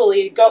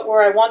usually go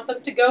where I want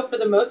them to go for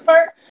the most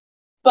part,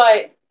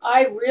 but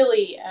I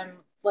really am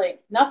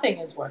like nothing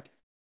is working.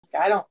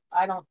 Like,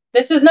 I don't.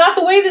 This is not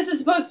the way this is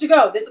supposed to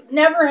go. This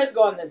never has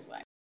gone this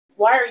way.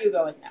 Why are you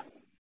going now?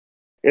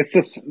 It's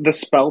the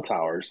spell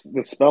towers.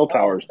 The spell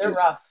towers They're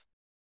just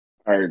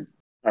rough.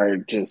 are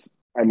just.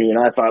 I mean,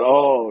 I thought,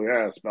 oh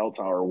yeah, spell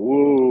tower.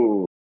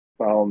 Woo,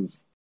 sounds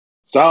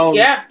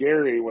Yeah.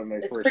 scary when they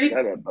It's first pretty-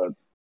 said it, but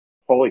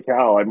holy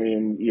cow! I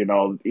mean, you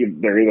know,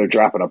 they're either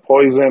dropping a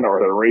poison or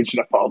they're raging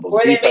up all those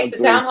Or they defenses, make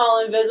the town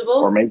hall invisible.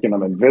 or making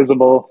them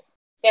invisible.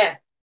 Yeah.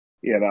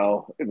 You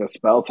know, the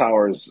spell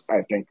towers,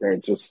 I think, are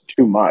just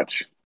too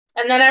much.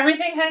 And then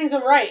everything hangs a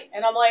right,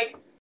 and I'm like,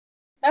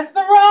 that's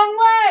the wrong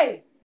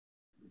way.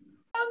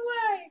 Wrong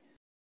way.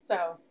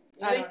 So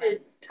You I make don't know.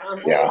 the town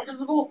hall Yeah.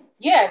 invisible?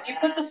 Yeah, if you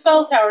put the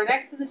spell tower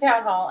next to the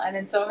town hall and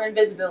it's an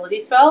invisibility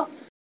spell,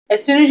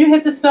 as soon as you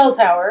hit the spell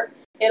tower,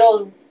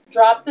 it'll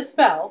drop the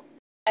spell,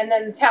 and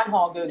then the town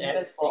hall goes That's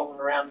invisible. all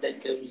around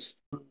it goes.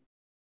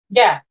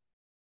 Yeah.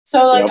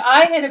 So, like, Yep.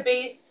 I hit a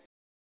base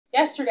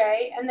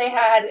yesterday, and they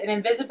had an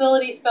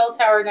invisibility spell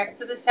tower next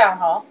to this town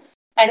hall,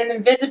 and an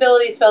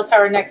invisibility spell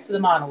tower next to the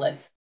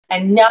monolith,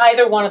 and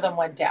neither one of them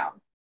went down.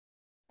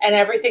 And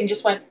everything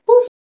just went,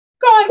 poof,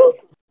 gone.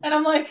 And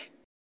I'm like,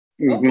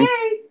 Mhm.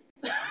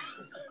 okay.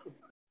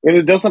 And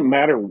it doesn't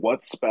matter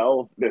what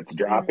spell it's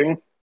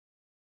dropping.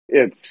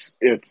 It's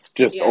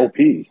just Yeah.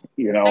 OP.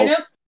 You I know, know.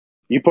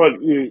 you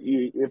put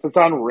you if it's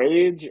on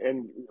rage,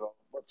 and you know,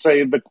 let's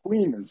say the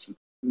queen is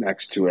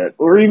next to it,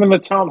 or even the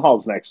town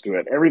hall's next to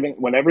it.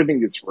 When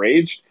everything gets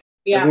raged,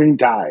 Yeah. everything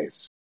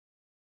dies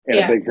in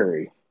Yeah. a big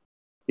hurry.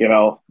 You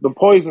know, the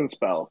poison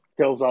spell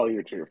kills all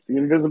your troops. The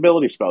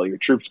invisibility spell, your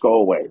troops go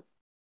away.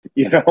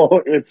 You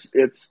know,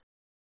 it's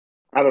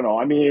I don't know.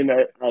 I mean,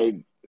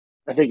 I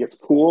think it's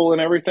cool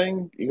and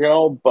everything, you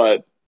know,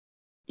 but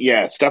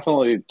yeah, it's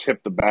definitely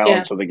tipped the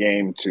balance of the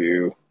game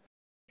to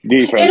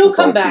defense. It'll is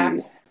come OP. back.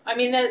 I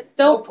mean, they'll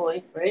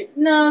Hopefully, right?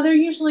 No, they're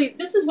usually.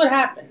 This is what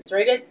happens,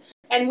 right?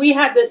 And we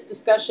had this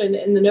discussion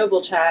in the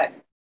Noble chat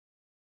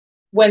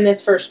when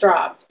this first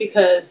dropped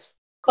because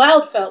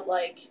Cloud felt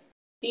like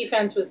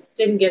defense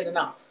didn't get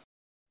enough.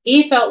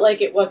 He felt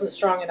like it wasn't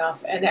strong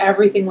enough, and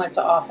everything went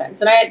to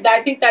offense. And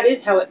I think that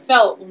is how it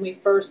felt when we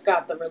first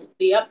got the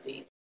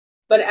update.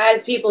 But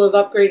as people have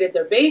upgraded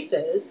their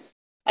bases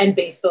and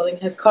base building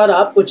has caught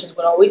up, which is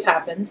what always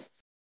happens,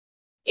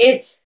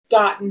 it's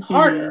gotten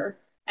harder.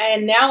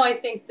 And now I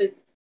think the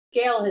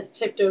scale has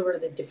tipped over to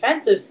the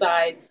defensive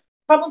side,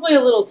 probably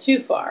a little too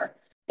far.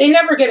 They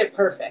never get it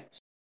perfect.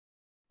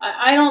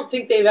 I don't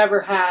think they've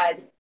ever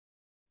had.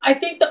 I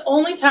think the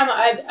only time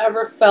I've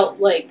ever felt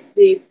like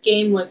the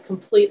game was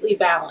completely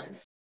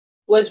balanced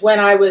was when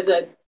I was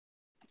a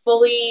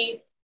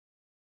fully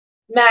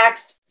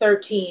maxed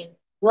 13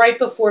 right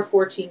before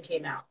 14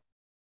 came out.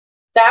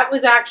 That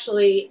was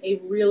actually a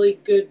really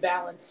good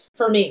balance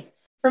for me.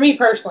 For me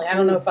personally, I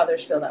don't know if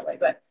others feel that way,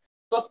 but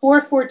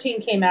before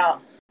 14 came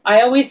out,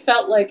 I always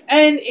felt like,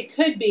 and it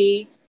could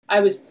be I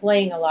was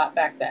playing a lot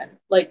back then,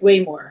 like way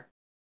more.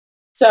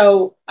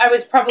 So I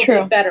was probably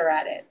True. better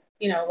at it.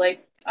 You know,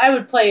 like I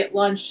would play at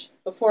lunch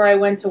before I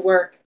went to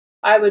work.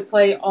 I would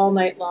play all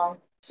night long.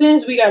 As soon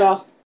as we got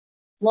off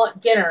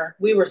dinner,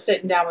 we were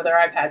sitting down with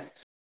our iPads.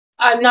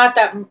 I'm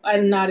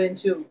not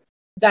into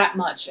that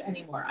much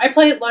anymore. I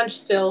play at lunch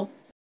still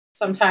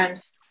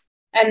sometimes,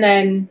 and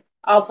then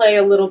I'll play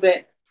a little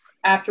bit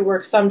after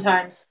work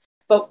sometimes.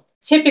 But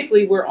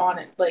typically we're on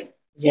it like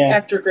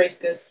after Grace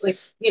goes, like,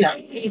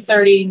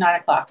 8:30, 9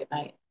 o'clock at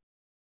night.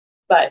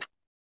 But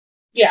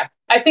yeah,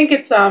 I think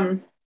it's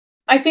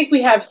I think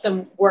we have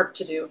some work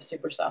to do with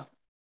Supercell.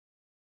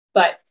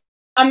 But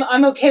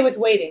I'm okay with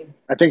waiting.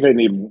 I think they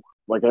need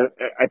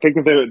I think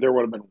if there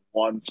would have been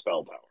one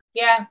spell tower.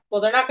 Yeah, well,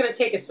 they're not going to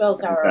take a spell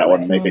tower That away.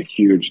 would make a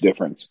huge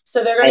difference.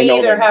 So they're going to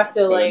either have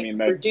to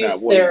reduce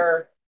that would-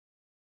 their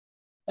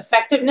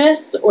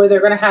effectiveness, or they're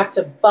going to have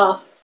to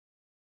buff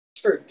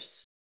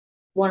troops.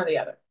 One or the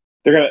other.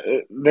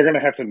 They're gonna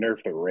have to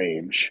nerf the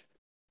range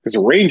because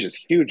the range is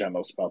huge on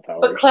those spell towers.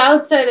 But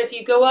Cloud said if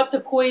you go up to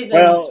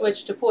poison,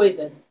 switch to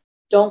poison.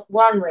 Don't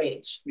run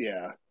rage.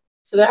 Yeah.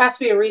 So there has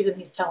to be a reason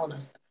he's telling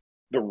us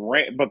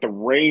that. But the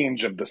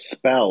range of the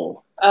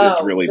spell is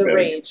really big. The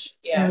rage.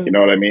 Yeah. You know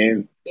what I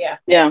mean? Yeah.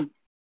 Yeah.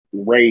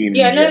 Range.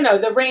 Yeah, no.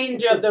 The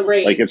range of the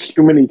rage. Like it's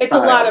too many tiles. It's a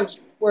lot of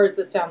words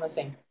that sound the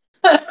same.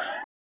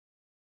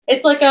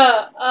 It's like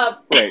a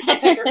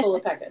pecker full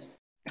of peckas.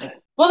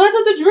 Well, that's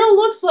what the drill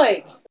looks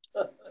like.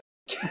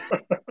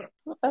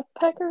 A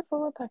pecker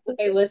full of peckers.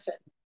 Hey, listen.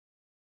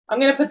 I'm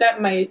gonna put that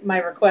in my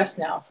request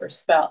now for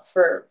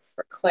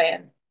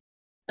clan.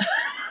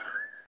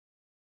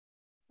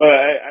 But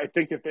I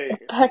think if it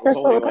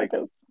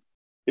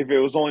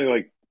was only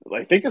like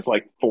I think it's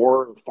like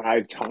 4 or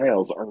 5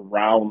 tiles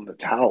around the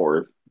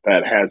tower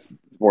that has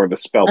where the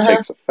spell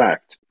takes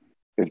effect.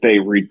 If they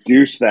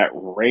reduce that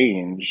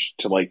range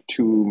to like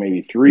 2,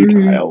 maybe 3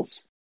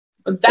 tiles,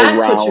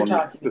 that's what you're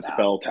talking the about.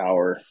 spell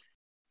tower.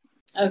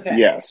 Okay.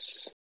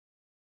 Yes.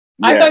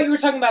 I thought you were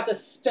talking about the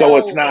spell so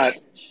it's not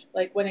range,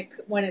 like when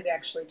it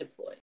actually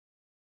deploys.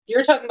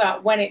 You're talking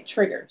about when it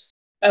triggers.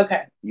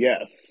 Okay.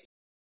 Yes,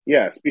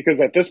 because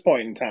at this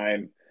point in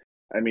time,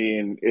 I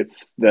mean,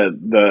 it's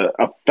the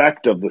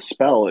effect of the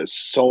spell is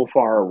so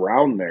far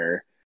around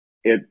there.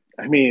 It's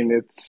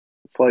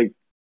like,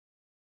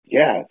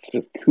 yeah, it's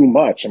just too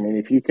much. I mean,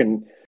 if you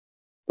can,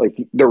 like,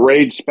 the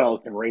rage spell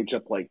can rage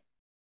up like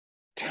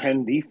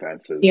 10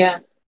 defenses. Yeah.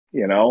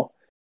 You know,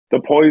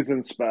 the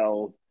poison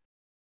spell,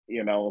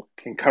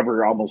 can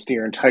cover almost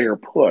your entire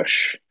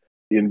push.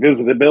 The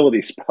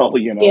invisibility spell,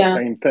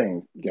 same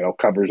thing,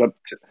 covers up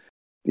to,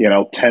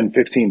 10,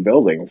 15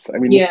 buildings. I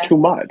mean, it's too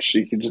much.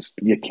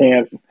 You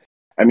can't,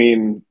 I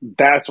mean,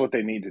 that's what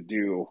they need to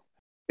do.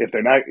 If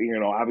they're not,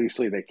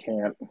 obviously they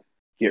can't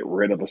get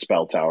rid of a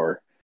spell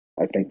tower.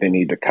 I think they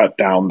need to cut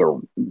down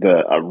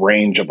the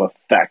range of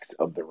effect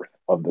of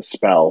the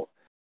spell.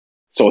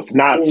 So it's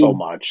not so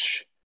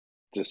much,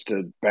 just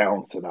to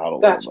balance it out a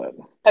little bit.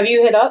 Have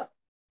you hit up,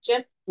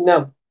 Jim?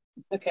 No.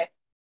 Okay.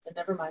 Then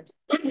never mind.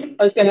 I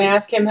was going to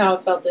ask him how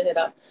it felt to hit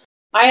up.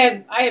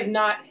 I have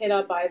not hit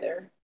up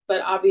either,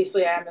 but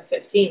obviously I am a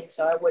 15,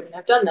 so I wouldn't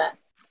have done that.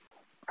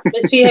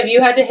 Miss P, have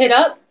you had to hit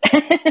up?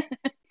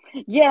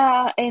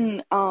 Yeah,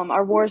 in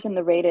our wars in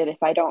the rated,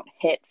 if I don't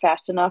hit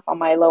fast enough on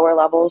my lower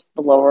levels,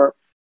 the lower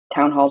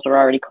town halls are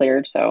already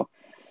cleared. So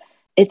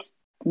it's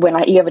when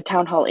you have a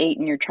town hall 8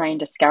 and you're trying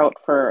to scout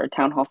for a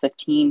town hall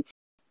 15,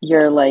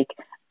 you're like,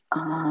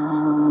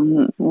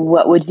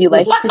 what would you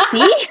like to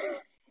see?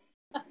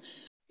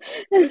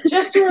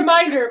 Just a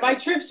reminder, my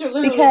troops are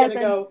literally going to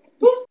go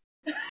poof.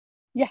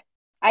 Yeah,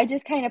 I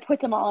just kind of put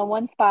them all in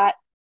one spot.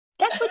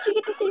 That's what you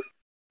get to see.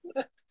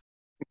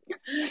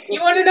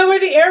 You want to know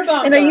where the air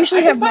bombs and are? I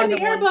usually have find the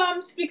air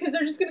bombs because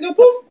they're just going to go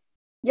poof.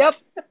 Yep.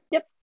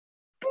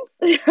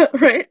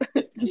 Right.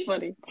 It's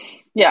funny.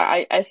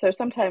 Yeah, I so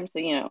sometimes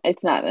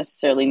it's not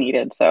necessarily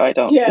needed, so I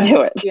don't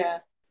do it. Yeah,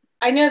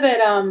 I know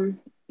that.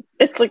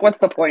 It's like, what's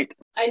the point?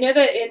 I know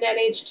that in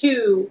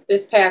NH2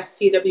 this past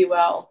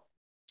CWL,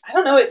 I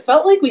don't know. It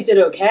felt like we did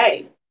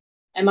okay.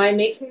 Am I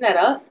making that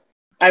up?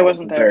 I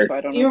wasn't there, so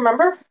I don't know. Do you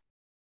remember,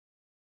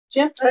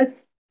 Jim? I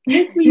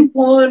think we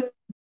won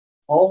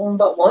all of them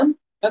but one.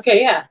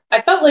 Okay, yeah.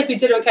 I felt like we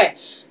did okay.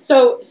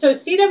 So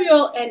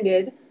CWL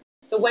ended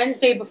the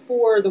Wednesday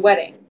before the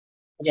wedding.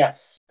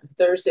 Yes.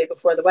 Thursday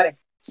before the wedding.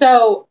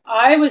 So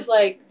I was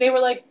like, they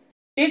were like,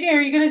 JJ,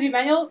 are you going to do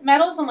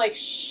medals? I'm like,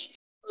 shh.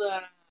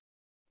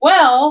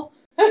 Well,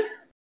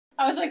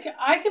 I was like,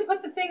 I can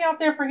put the thing out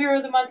there for Hero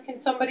of the Month. Can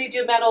somebody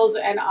do medals?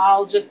 And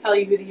I'll just tell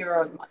you who the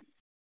Hero of the Month.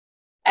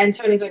 And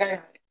Tony's like, I got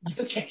it. I'm like,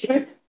 okay,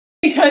 good.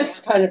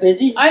 Because kind of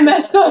busy. I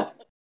messed up.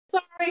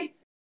 Sorry.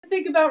 I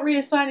think about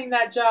reassigning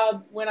that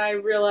job when I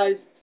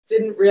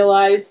didn't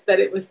realize that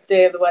it was the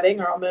day of the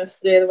wedding or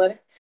almost the day of the wedding.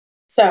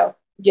 So,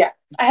 yeah.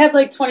 I had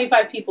like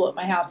 25 people at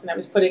my house and I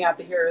was putting out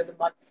the Hero of the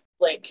Month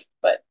link.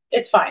 But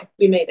it's fine.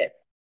 We made it.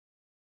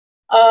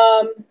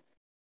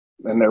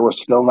 And there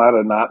was still not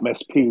a not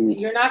Miss P.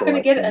 You're not going to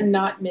get a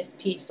not Miss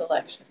P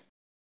selection.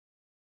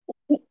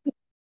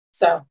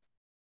 So,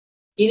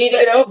 you need to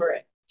get over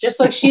it. Just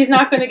like she's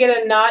not going to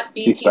get a not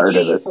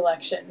BTG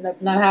selection.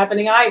 That's not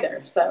happening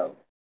either. So,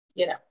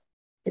 it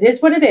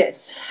is what it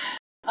is.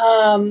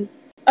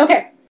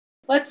 Okay,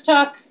 let's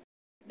talk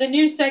the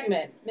new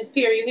segment. Miss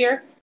P, are you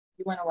here?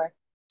 You went away.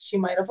 She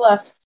might have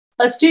left.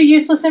 Let's do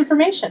useless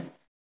information.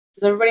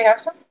 Does everybody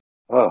have some?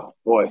 Oh,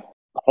 boy.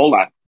 Hold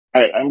on.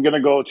 All right, I'm going to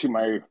go to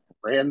my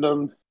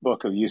random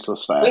book of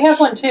useless facts. We have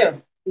one,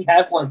 too. We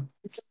have one.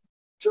 It's a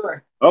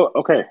drawer. Oh,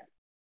 okay.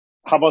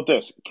 How about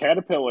this?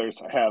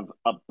 Caterpillars have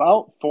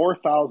about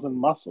 4,000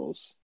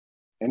 muscles,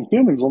 and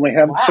humans only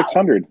have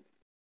 600.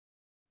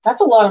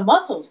 That's a lot of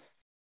muscles.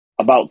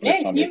 About Man,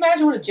 600. can you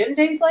imagine what a gym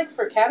day's like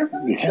for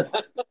caterpillars? Yeah.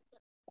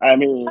 I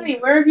mean... Honey,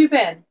 where have you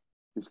been?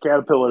 These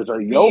caterpillars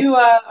are yoked.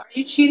 Are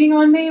you cheating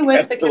on me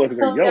with the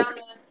caterpillar down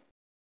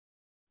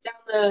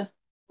the...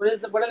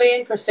 What are they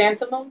in?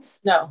 Chrysanthemums?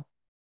 No.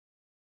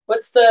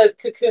 What's the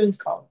cocoons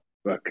called?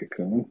 The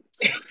cocoon.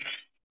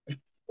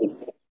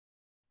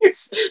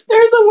 There's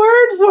a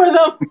word for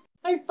them.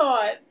 I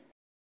thought.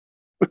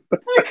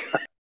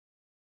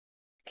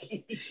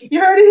 You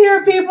heard it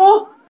here,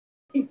 people.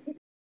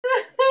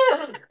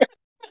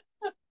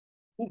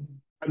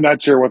 I'm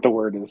not sure what the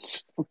word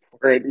is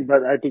for it,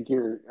 but I think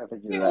you're Okay,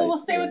 right. well, we'll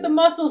stay with the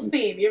muscles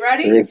theme. You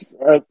ready? There's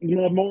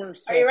more.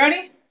 Are you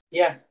ready?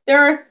 Yeah.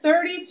 There are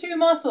 32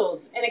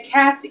 muscles in a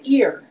cat's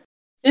ear.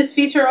 This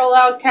feature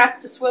allows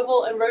cats to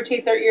swivel and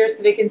rotate their ears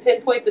so they can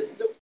pinpoint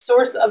the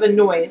source of a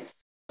noise.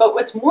 But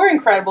what's more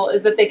incredible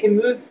is that they can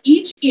move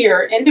each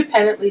ear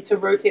independently to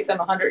rotate them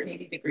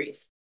 180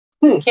 degrees.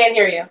 Can't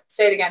hear you.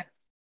 Say it again.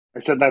 I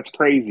said that's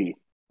crazy.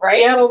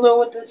 Right? Yeah, I don't know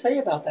what to say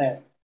about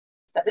that.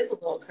 That is a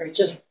little crazy.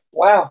 Just,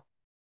 wow.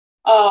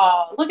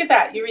 Oh, look at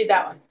that. You read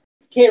that one.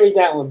 Can't read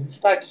that one. It's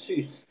Dr.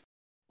 Seuss.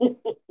 You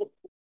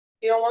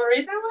don't want to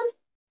read that one?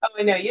 Oh,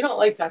 I know. You don't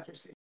like Dr.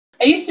 Seuss.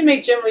 I used to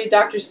make Jim read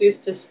Dr.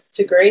 Seuss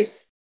to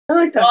Grace. I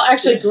like Dr. Well,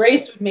 actually, Seuss.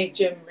 Grace would make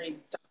Jim read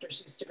Dr.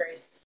 Seuss to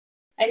Grace.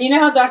 And you know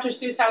how Dr.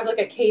 Seuss has like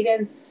a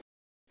cadence?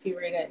 If you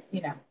read it,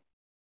 you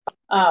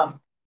know.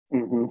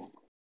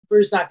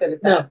 Bruce's not good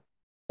at that. No.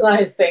 It's not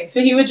his thing.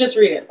 So he would just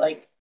read it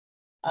like,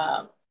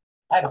 I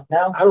don't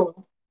know. I don't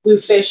know. Blue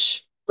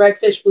fish, red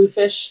fish, blue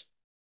fish.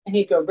 And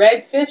he'd go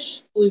red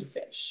fish, blue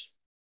fish.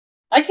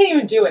 I can't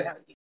even do it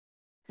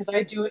because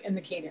I do it in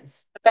the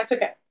cadence. But that's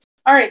okay.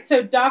 All right,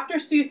 so Dr.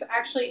 Seuss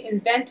actually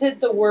invented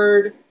the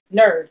word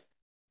nerd.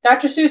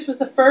 Dr. Seuss was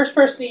the first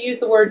person to use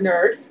the word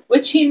nerd,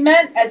 which he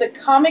meant as a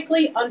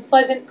comically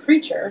unpleasant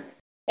creature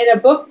in a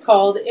book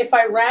called If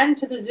I Ran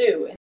to the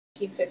Zoo in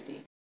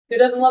 1950. Who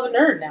doesn't love a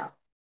nerd now?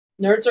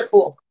 Nerds are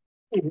cool.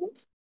 Mm-hmm.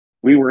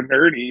 We were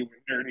nerdy when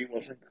nerdy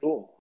wasn't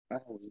cool. I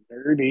was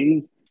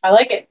nerdy. I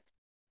like it.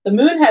 The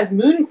moon has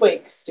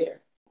moonquakes, dear.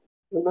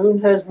 The moon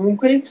has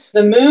moonquakes?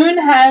 The moon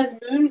has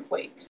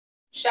moonquakes.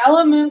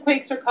 Shallow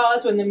moonquakes are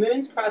caused when the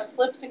moon's crust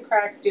slips and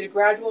cracks due to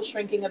gradual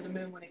shrinking of the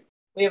moon. When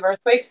we have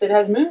earthquakes, it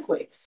has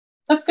moonquakes.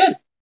 That's good.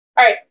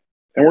 All right.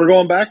 And we're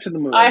going back to the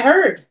moon. I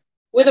heard.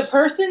 With a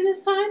person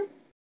this time?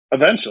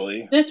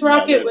 Eventually. This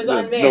rocket was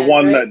unmanned. The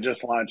one right? that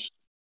just launched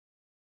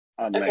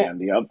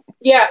unmanned, yep.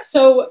 Yeah,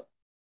 so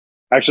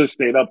actually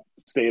stayed up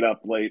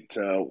late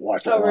to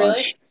watch it launch.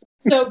 Really?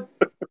 So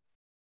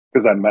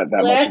because I met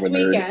that much of a nerd. Last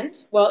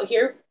weekend, well,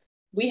 here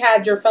we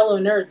had your fellow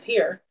nerds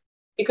here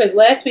because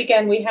last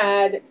weekend we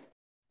had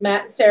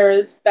Matt and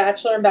Sarah's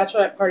bachelor and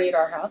bachelorette party at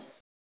our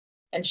house,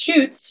 and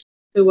Shoots,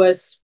 who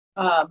was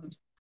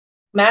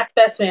Matt's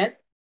best man,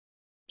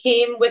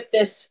 came with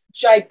this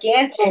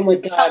gigantic Oh my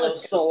god, telescope. that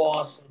was so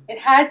awesome. It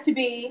had to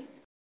be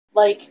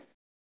like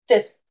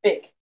this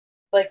big,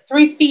 like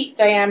 3 feet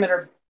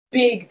diameter,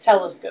 big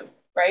telescope,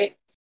 right?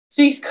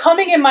 So he's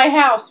coming in my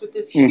house with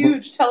this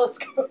huge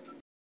telescope.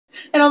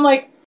 And I'm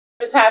like,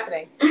 what's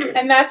happening?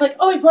 And Matt's like,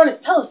 oh, he brought his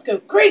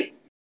telescope. Great.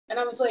 And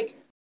I was like,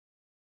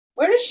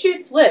 where does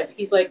Shoots live?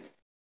 He's like,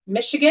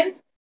 Michigan?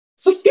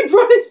 So he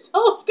brought his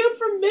telescope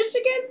from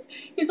Michigan?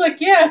 He's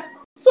like, yeah.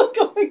 It's like,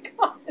 oh my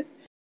God.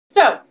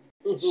 So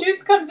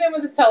Shoots comes in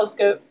with his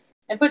telescope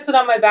and puts it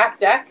on my back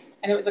deck.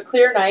 And it was a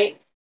clear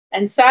night.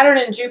 And Saturn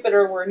and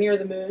Jupiter were near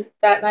the moon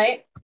that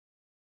night.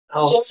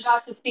 Oh, Jim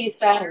got to see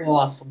Saturn.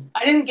 awesome.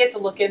 I didn't get to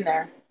look in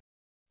there.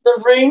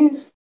 The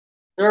rings,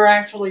 they're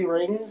actually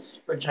rings,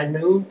 which I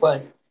knew,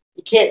 but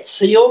you can't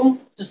see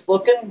them just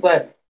looking,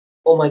 but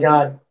oh my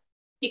god.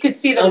 You could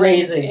see the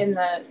Amazing.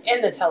 rings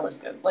in the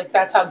telescope. Like,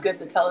 that's how good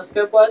the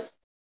telescope was.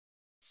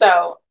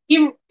 So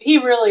he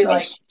really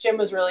Nice. like Jim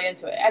was really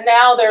into it. And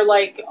now they're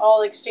like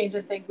all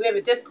exchanging things. We have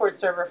a Discord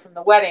server from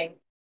the wedding.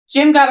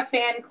 Jim got a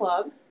fan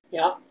club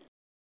Yeah.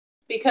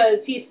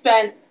 because he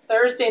spent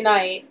Thursday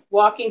night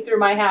walking through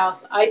my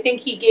house. I think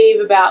he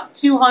gave about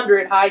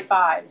 200 high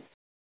fives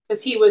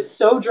because he was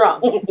so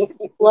drunk.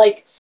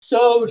 Like,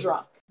 so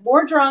drunk.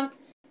 More drunk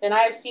than I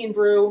have seen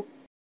Brew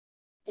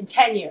in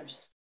 10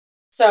 years.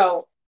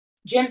 So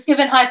Jim's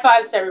giving high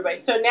fives to everybody.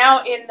 So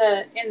now in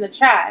the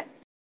chat,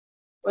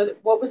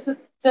 what was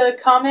the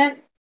comment?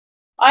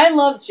 I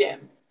love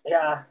Jim.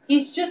 Yeah.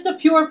 He's just a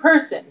pure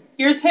person.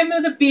 Here's him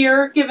with a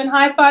beer, giving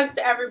high fives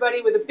to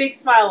everybody with a big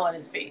smile on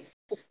his face.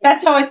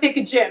 That's how I think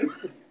of Jim.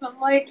 I'm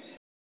like,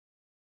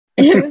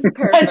 It was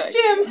perfect. that's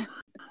Jim.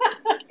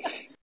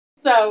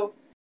 So,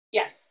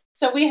 yes.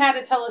 So we had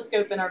a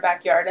telescope in our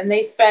backyard, and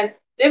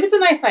it was a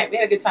nice night. We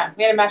had a good time.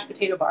 We had a mashed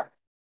potato bar,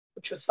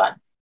 which was fun.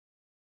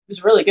 It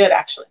was really good,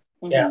 actually.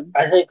 Yeah.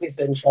 I think we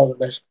finished all the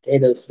mashed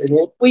potatoes, didn't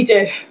we? We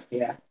did.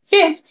 Yeah.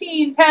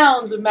 15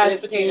 pounds of mashed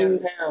 15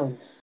 potatoes.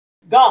 pounds.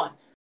 Gone.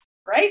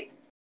 Right?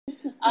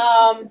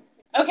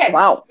 Okay.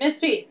 Wow. Miss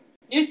P,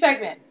 new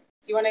segment.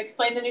 Do you want to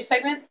explain the new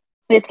segment?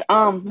 It's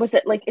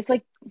it's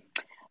like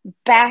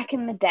back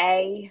in the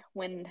day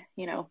when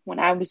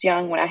I was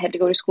young, when I had to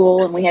go to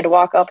school and we had to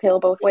walk uphill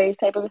both ways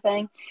type of a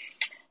thing.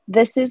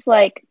 This is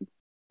like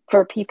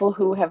for people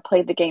who have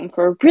played the game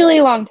for a really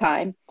long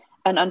time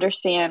and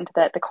understand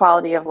that the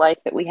quality of life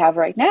that we have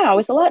right now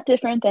is a lot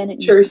different than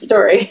it used to be. True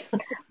story.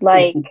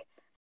 Like,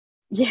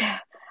 yeah,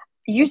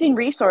 using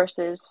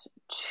resources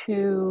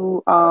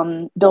to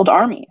build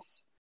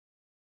armies.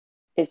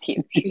 is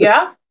huge.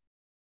 Yeah.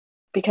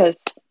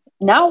 Because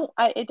now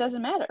it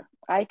doesn't matter.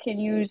 I can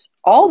use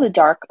all the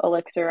dark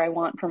elixir I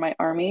want for my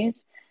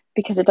armies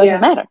because it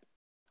doesn't matter.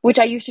 Which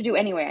I used to do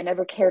anyway. I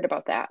never cared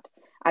about that.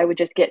 I would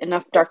just get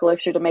enough dark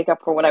elixir to make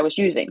up for what I was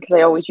using because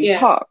I always used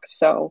hawk.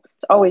 So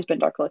it's always been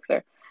dark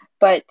elixir.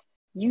 But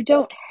you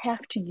don't have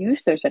to use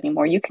those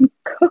anymore. You can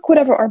cook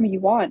whatever army you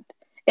want.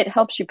 It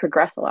helps you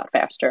progress a lot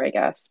faster, I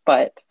guess.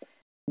 But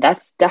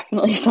that's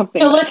definitely something.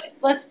 So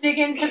let's dig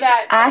into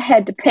that. I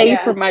had to pay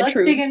for my troops.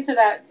 Let's dig into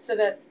that so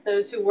that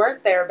those who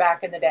weren't there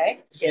back in the day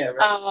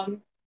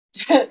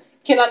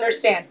can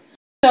understand.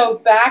 So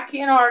back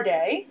in our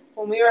day,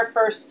 when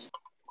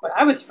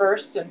I was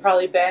first, and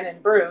probably Ben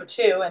and Brew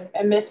too,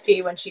 and Miss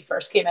P when she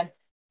first came in,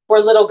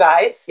 were little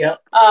guys.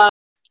 Yep.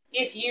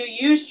 If you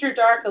used your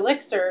dark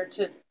elixir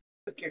to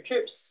cook your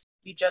troops,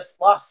 you just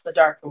lost the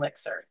dark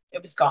elixir.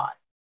 It was gone.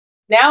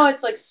 Now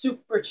it's like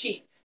super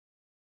cheap.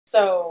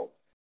 So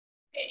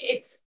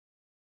it's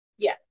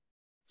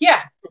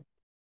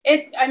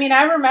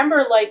I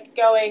remember like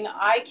going,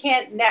 I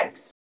can't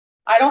next.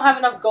 I don't have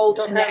enough gold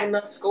to next.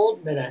 Enough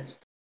gold to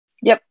next.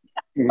 Yep.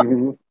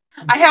 Mm-hmm.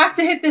 I have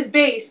to hit this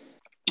base.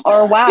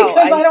 Or wow,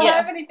 because I don't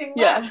have anything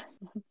left.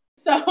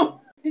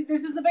 So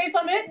this is the base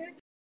I'm hitting.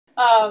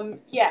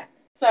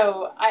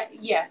 So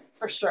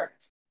for sure.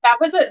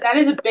 That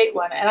is a big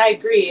one, and I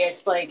agree.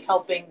 It's like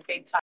helping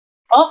big time.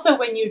 Also,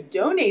 when you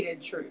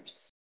donated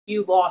troops,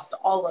 you lost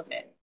all of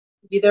it.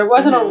 There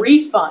wasn't a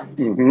refund.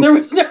 Mm-hmm. There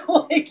was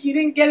no you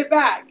didn't get it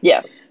back.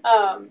 Yeah.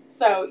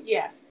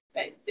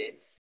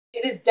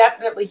 It is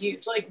definitely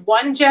huge. Like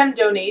 1 gem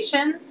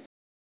donations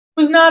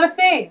was not a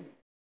thing.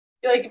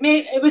 Like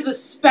it was a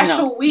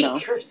special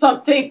week or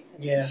something.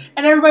 Yeah.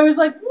 And everybody was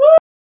like, "Woo!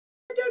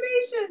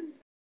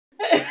 Donations!"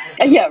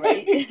 Yeah,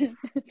 right.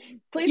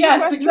 Please.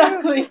 Yes,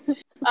 exactly.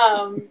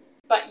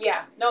 But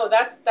yeah, no,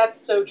 that's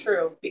so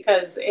true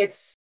because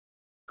it's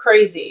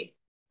crazy.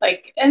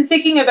 Like, and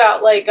thinking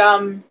about like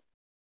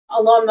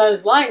along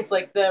those lines,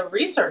 like the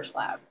research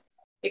lab,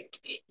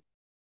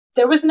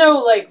 there was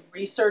no like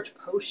research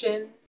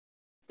potion,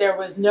 there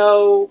was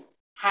no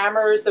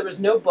hammers, there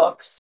was no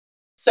books.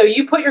 So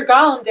you put your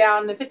golem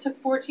down, and if it took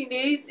 14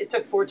 days, it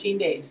took 14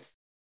 days.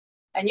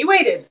 And you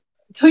waited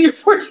until your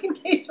 14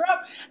 days were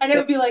up. And it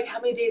would be like, how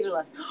many days are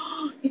left?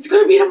 It's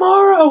going to be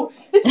tomorrow.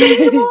 It's going to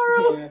be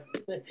tomorrow.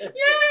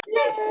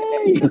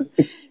 Yay!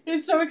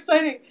 It's so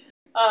exciting.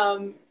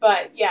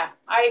 But yeah,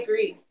 I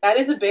agree. That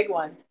is a big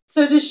one.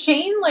 So does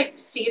Shane like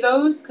see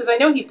those? Because I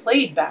know he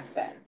played back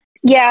then.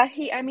 Yeah,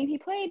 he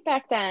played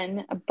back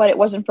then, but it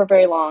wasn't for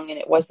very long, and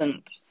it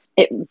wasn't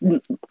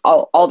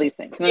all these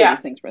things. None of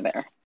these things were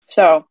there.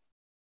 So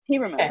he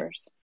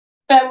remembers.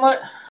 Okay. Ben,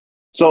 what?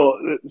 So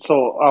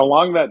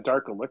along that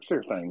dark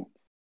elixir thing,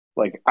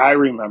 like I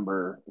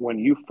remember when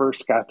you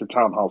first got to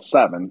Town Hall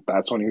 7,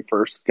 that's when you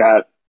first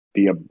got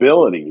the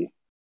ability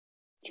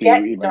to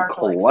even dark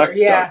collect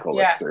elixir. dark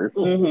elixir.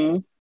 Yeah. Mm-hmm.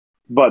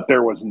 But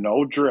there was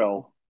no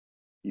drill.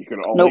 You could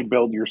only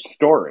build your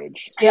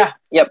storage. Yeah.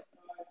 Yep.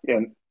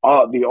 And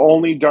the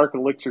only dark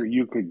elixir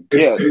you could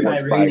get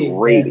was by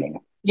raiding.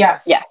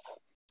 Yes. Yes.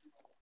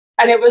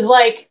 And it was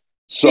like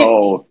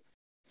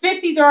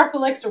 50 dark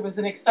elixir was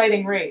an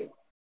exciting raid.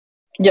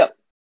 Yep.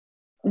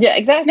 Yeah,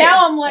 exactly.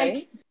 Now I'm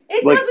like,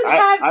 it doesn't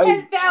have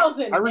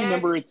 10,000. I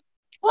remember it's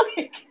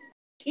like.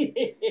 Go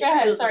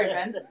ahead. Sorry,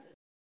 Ben.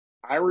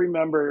 I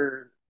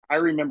remember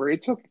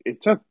it took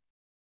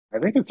I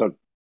think it took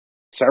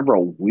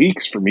several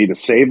weeks for me to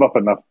save up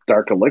enough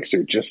dark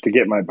elixir just to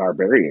get my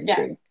barbarian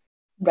king.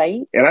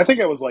 Right. And I think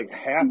I was like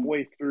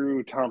halfway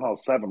through Town Hall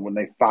 7 when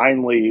they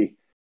finally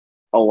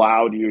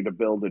allowed you to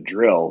build a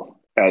drill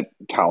at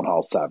Town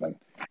Hall 7.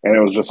 And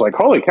it was just like,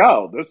 holy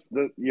cow,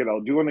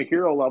 doing the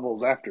hero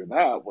levels after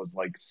that was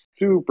like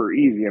super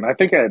easy. And I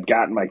think I had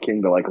gotten my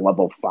king to like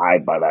level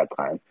 5 by that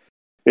time.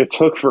 It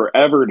took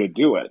forever to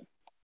do it.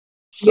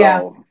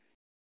 So,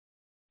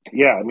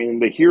 yeah, I mean,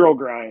 the hero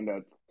grind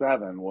at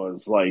 7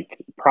 was like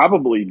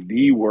probably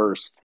the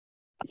worst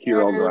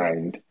hero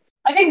grind.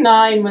 I think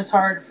 9 was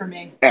hard for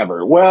me.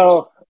 Ever.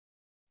 Well,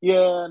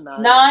 yeah,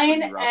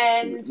 9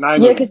 and...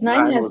 because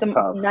 9 has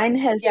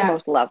the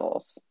most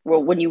levels.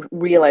 Well, when you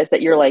realize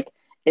that you're like,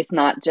 it's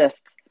not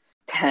just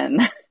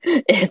 10.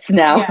 It's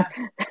now... Yeah.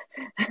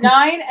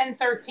 9 and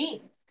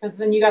 13, because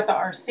then you got the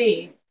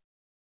RC.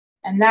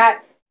 And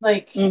that,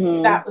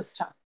 that was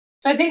tough.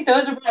 So I think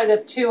those are probably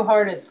the 2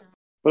 hardest.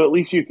 But at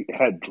least you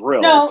had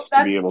drills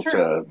to be able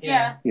to,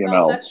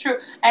 that's true.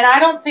 And I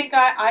don't think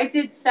I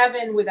did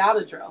 7 without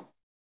a drill.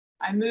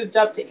 I moved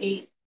up to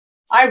 8.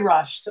 I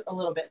rushed a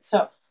little bit,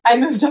 so I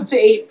moved up to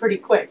 8 pretty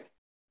quick.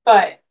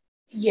 But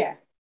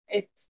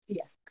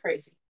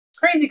crazy.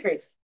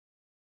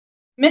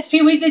 Miss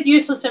P, we did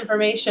useless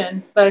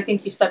information, but I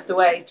think you stepped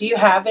away. Do you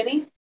have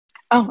any?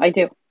 Oh, I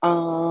do.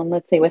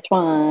 Let's see, which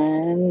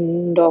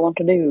one do I want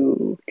to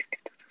do?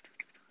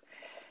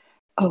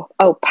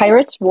 Oh,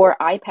 pirates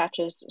wore eye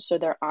patches so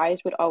their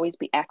eyes would always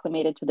be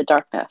acclimated to the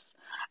darkness,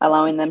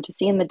 allowing them to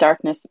see in the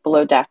darkness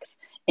below decks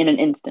in an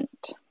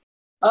instant.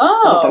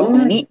 Oh. That was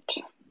kind of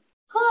neat.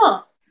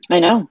 Huh. I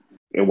know.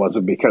 it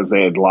wasn't because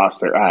they had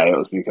lost their eye. It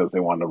was because they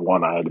wanted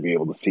one eye to be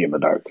able to see in the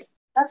dark.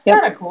 That's Yep.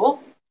 kind of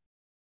cool.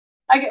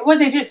 Would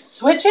they just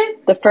switch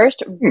it? The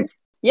first,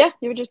 yeah,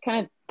 you would just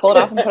kind of pull it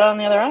off and put it on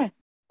the other eye.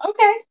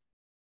 Okay.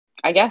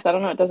 I guess. I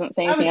don't know. It doesn't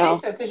say I would anything think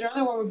else. so, because your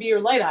other one would be your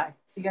light eye.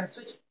 So you got to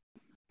switch it.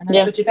 And then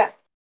Yeah. switch it back.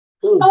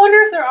 Ooh. I wonder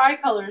if their eye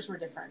colors were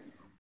different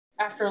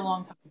after a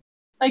long time.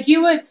 Like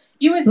you would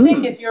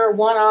think if your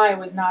one eye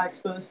was not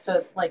exposed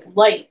to like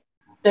light,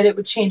 that it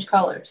would change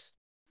colors.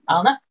 I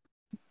don't know.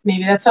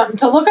 Maybe that's something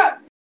to look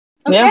up.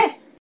 Okay.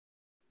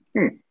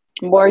 Yeah.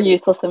 More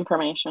useless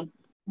information.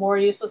 More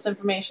useless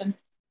information.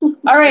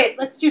 All right,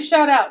 let's do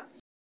shout outs.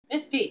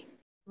 Miss P,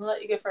 I'm gonna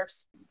let you go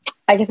first.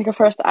 I get to go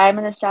first. I'm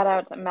going to shout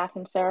out Matt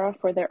and Sarah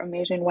for their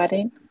amazing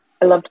wedding.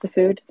 I loved the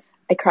food.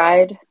 I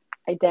cried.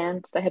 I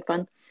danced. I had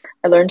fun.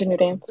 I learned a new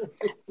dance.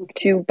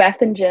 To Beth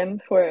and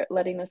Jim for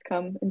letting us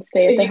come and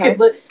stay So at their you house.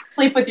 could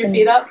sleep with your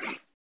feet up.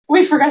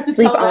 We forgot to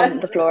Sleep tell on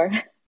that. the floor.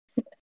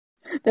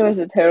 That was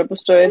a terrible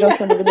story. I don't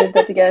want to relive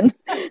that again.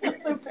 I feel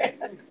so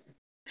bad.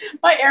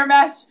 The air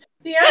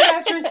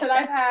mattress that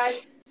I've had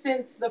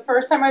since the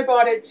first time I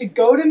bought it to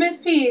go to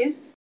Miss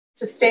P's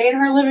to stay in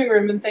her living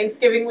room in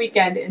Thanksgiving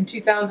weekend in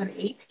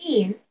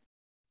 2018,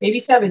 maybe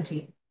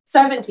 17,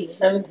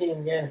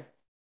 17, yeah.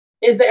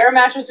 is the air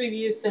mattress we've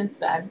used since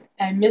then.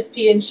 And Miss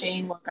P and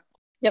Shane woke up.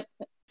 Yep.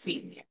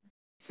 Feet in the air.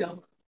 I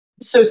feel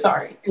so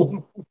sorry.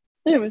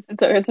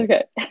 It's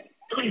okay.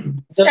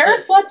 Sarah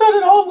slept on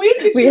it all week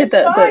and We she was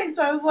had the- fine.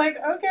 So I was like,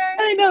 okay.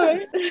 I know,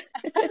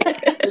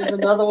 right? There's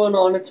another one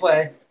on its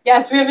way.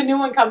 Yes, we have a new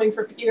one coming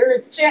for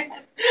Peter and Jan.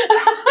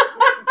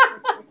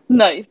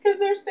 Nice. Because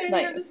they're staying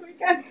here Nice. this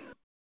weekend.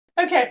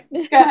 Okay,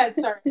 go ahead.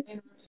 Sorry, I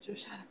interrupted your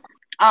shout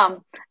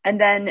out. And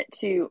then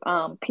to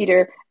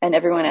Peter and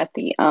everyone at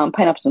the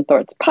Pineapples and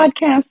Thorns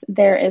podcast,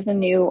 there is a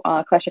new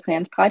Clash of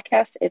Clans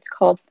podcast. It's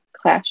called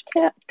Clash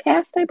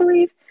Cast, I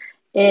believe.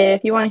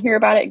 If you want to hear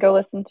about it, go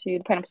listen to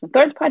the Pineapples and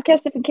Thorns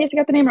podcast, if in case I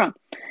got the name wrong.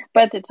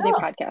 But it's a new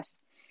podcast.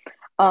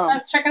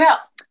 Check it out.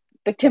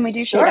 But can we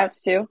do Sure. shade outs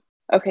too?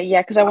 Okay,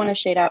 yeah, because I want to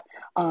shade out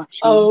Shane.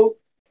 Oh,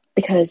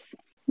 Because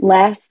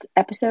last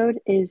episode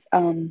is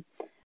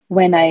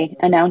when I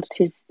announced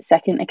his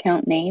second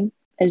account name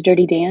as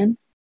Dirty Dan.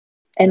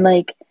 And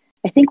like,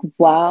 I think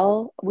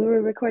while we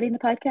were recording the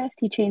podcast,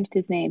 he changed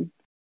his name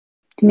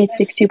to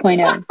Meatsticks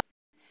 2.0.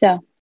 So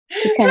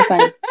it's kind of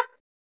funny.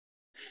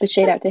 But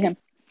shade out to him.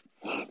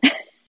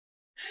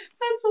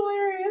 that's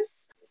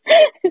hilarious.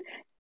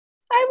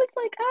 I was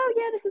like, oh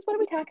yeah, this is what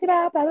we talked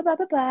about, blah, blah, blah,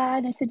 blah, blah.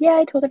 And I said, yeah,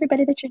 I told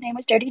everybody that your name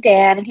was Dirty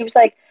Dan. And he was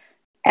like,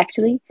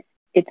 actually,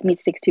 it's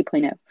Meatsticks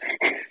 2.0.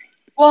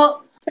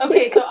 Well,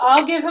 okay, so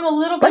I'll give him a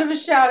little bit of a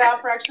shout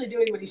out for actually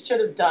doing what he should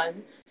have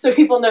done, so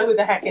people know who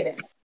the heck it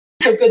is.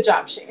 So good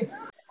job, Shane.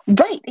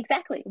 Right,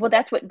 exactly. Well,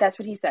 that's what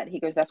he said. He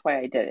goes, that's why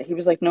I did it. He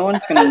was like, no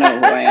one's going to know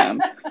who I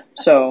am.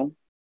 So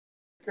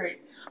Great.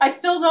 I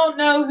still don't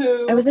know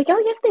who. I was like, oh,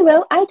 yes, they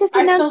will. I just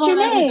I still announced don't your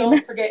know who name.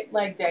 Don't Forget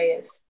Leg Day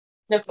is.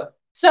 No clue.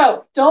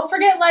 So, Don't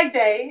Forget Leg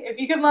Day. If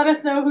you could let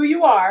us know who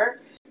you are,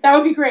 that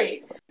would be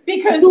great.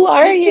 Because Who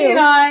are Misty you? and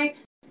I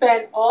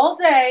spent all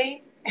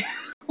day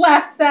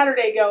last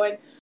Saturday going,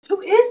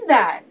 who is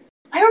that?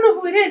 I don't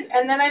know who it is.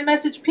 And then I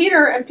messaged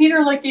Peter, and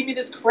Peter like gave me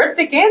this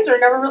cryptic answer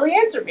and never really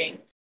answered me.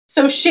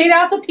 So shade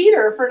out to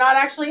Peter for not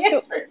actually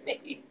answering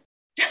me.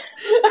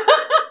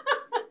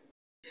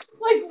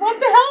 It's like, what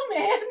the hell,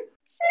 man?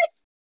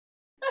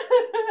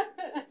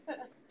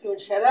 Doing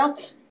shout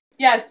outs?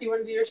 Yes, do you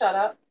want to do your shout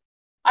out?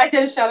 I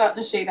did a shout out and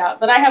a shade out,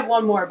 but I have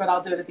one more, but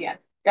I'll do it at the end.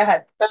 Go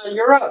ahead.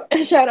 You're up.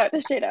 Shout out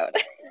to shade out.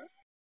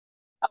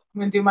 I'm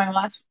going to do my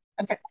last.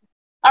 Okay.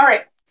 All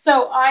right.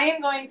 So I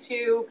am going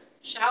to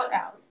shout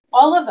out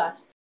all of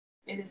us.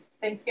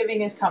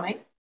 Thanksgiving is coming,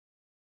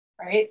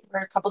 right? We're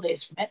a couple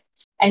days from it.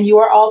 And you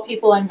are all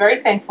people I'm very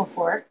thankful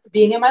for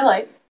being in my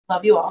life.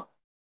 Love you all.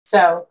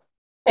 So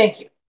thank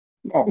you.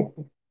 Oh,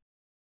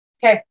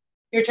 Okay.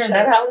 Your turn.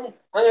 Shout out.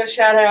 I'm going to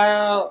shout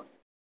out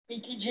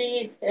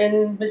BTG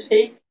and Miss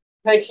P.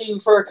 Thank you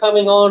for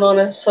coming on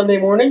a Sunday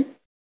morning.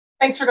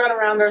 Thanks for going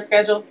around our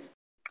schedule.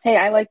 Hey,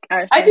 I like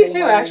our I do Sunday too,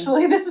 morning.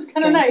 actually. This is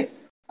kind of Okay.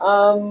 nice.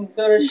 I'm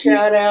going to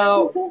shout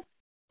out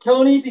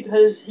Tony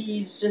because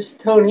he's just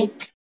Tony.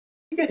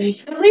 At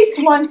least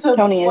once a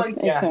Tony is once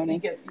Yeah. Tony. he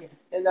gets, yeah.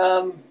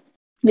 And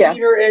Yeah.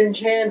 Peter and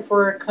Jan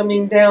for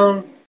coming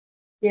down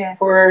Yeah.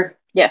 for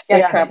Yes, safe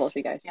Yeah. travels,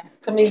 you guys. Yeah.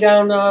 coming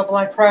down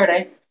Black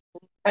Friday,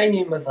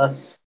 hanging with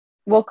us.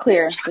 We'll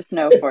clear the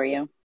snow for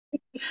you.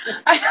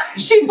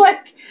 She's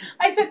like,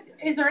 I said,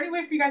 is there any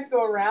way for you guys to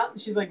go around?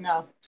 And she's like,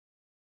 no.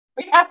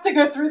 We have to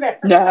go through there.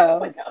 No. I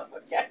was like, oh,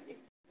 okay.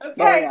 Okay.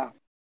 Oh, yeah.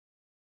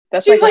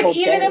 That's She's a like, whole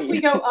even day. if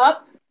we go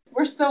up,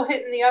 we're still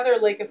hitting the other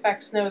lake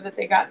effect snow that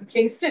they got in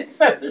Kingston,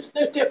 so there's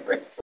no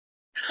difference.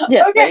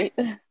 Yeah, Okay.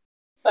 right?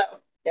 So,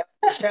 Yep.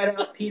 Shout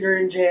out Peter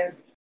and Jan.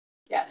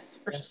 yes,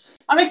 for sure. Yes.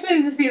 I'm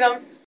excited to see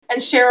them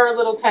and share our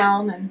little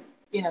town and,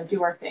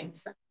 do our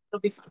things. So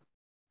it'll be fun.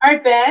 All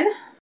right, Ben.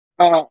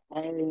 I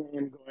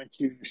am going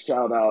to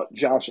shout out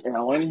Josh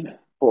Allen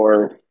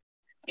for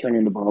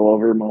turning the ball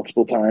over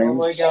multiple Oh my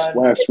times God.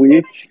 last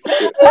week.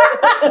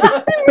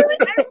 I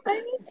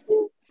need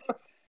to.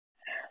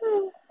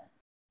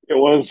 It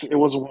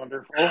was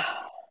wonderful.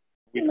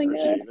 We Oh my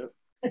appreciate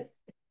it.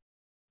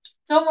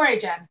 Don't worry,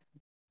 Jen.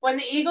 When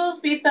the Eagles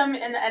beat them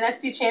in the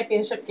NFC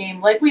Championship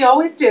game, like we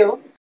always do,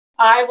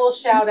 I will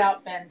shout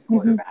out Ben's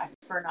quarterback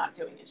for not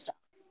doing his job.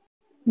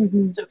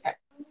 Mm-hmm. It's okay.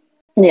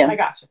 Yeah. I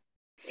got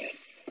you.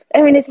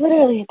 I mean, it's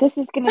literally, this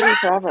is going to be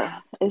forever.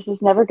 This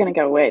is never going to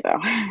go away, though.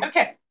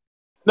 Okay.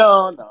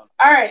 No. All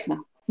right.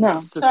 No.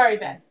 Just Sorry,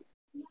 Ben.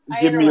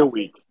 I give me a interrupted.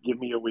 week. Give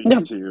me a week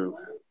No.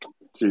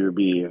 to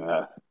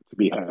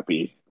be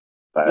happy.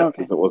 But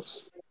Okay. it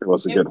was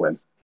a good win.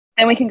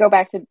 Then we can go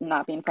back to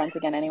not being friends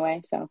again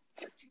anyway, so.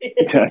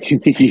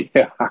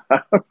 Yeah.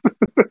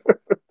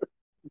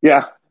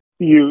 Yeah.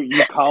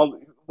 You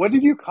called. What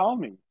did you call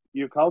me?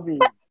 You called me.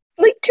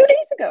 Like 2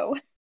 days ago.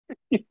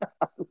 Yeah.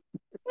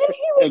 And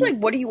he was And- like,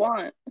 what do you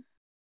want?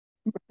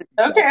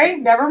 Okay,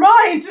 never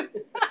mind.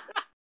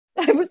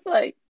 I was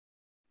like,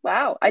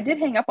 wow. I did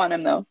hang up on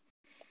him, though.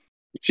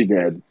 She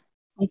did.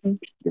 Mm-hmm.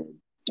 Good.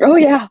 Oh,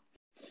 yeah.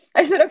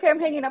 I said, okay, I'm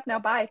hanging up now.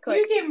 Bye. Click.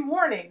 You gave him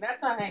warning.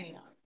 That's not hanging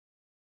up.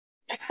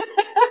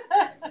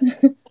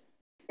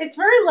 It's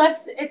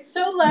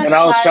so less And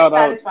I'll shout out-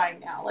 satisfying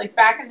now. Like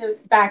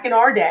back in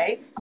our day,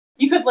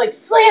 you could like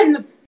slam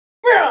the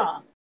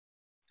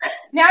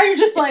now you're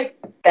just like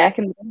Back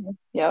in the day.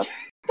 Yep. it's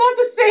not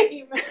the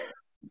same.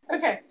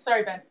 Okay,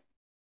 sorry, Ben.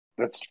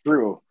 That's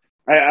true.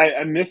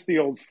 I miss the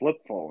old flip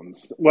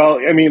phones. Well,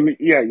 I mean,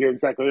 yeah, you're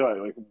exactly right.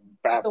 Like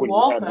back The when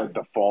wall you had phone. like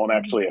the phone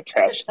actually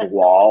attached to the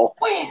wall,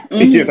 Wham!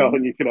 you know,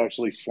 and you could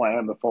actually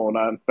slam the phone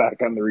back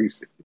on the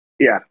receiver.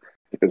 Yeah,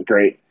 it was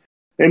great.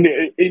 And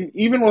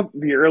even with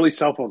the early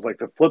cell phones, like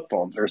the flip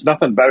phones, there's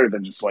nothing better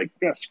than just like,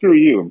 yeah, screw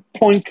you, and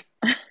poink,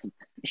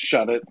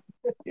 shut it.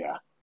 Yeah,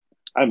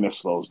 I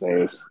miss those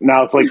days.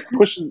 Now it's like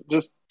pushing a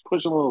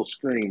little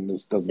screen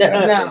just doesn't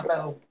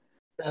happen.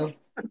 No.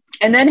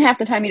 And then half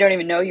the time you don't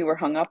even know you were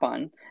hung up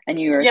on and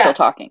you were Yeah. still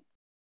talking.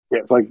 Yeah,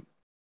 it's like,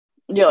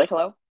 You're like,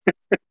 hello?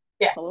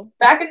 Yeah. Hello?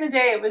 Back in the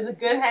day, it was a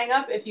good hang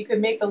up if you could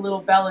make the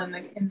little bell in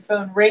the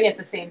phone ring at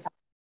the same time.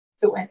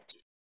 It went.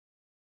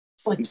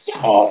 It's like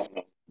yes,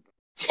 oh,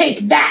 take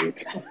that.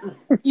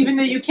 Even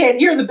though you can't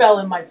hear the bell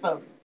in my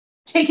phone,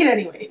 take it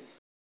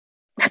anyways.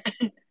 All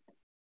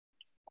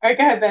right,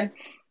 go ahead, Ben.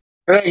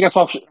 I guess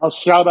I'll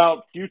shout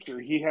out Future.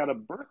 He had a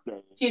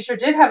birthday, Future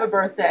did have a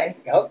birthday.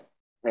 Yep.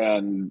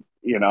 and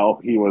you know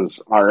he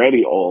was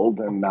already old,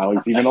 and now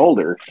he's even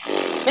older.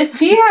 Miss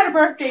P had a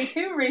birthday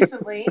too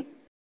recently.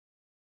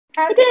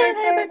 Happy did,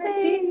 birthday, happy Miss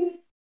birthday. P.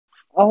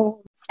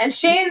 Oh, And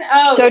Shane.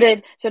 Oh, So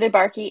did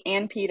Barky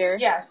and Peter.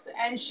 yes,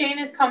 and Shane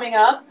is coming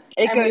up,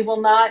 It and goes.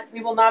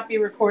 we will not be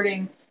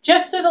recording.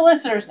 Just so the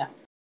listeners know,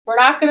 we're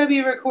not going to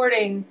be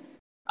recording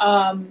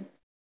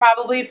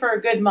probably for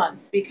a good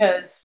month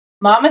because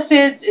Mama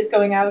Sid's is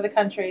going out of the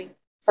country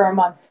for a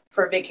month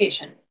for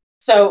vacation.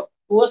 So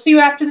we'll see you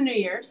after the New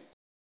Year's.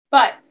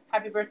 But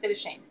happy birthday to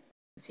Shane.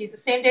 He's the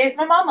same day as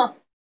my mama.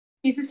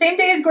 He's the same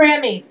day as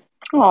Grammy.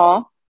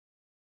 Aw.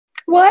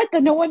 What?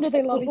 No wonder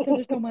they love each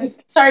other so much.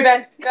 Sorry,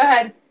 Ben. Go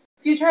ahead.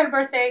 Future had a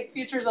birthday.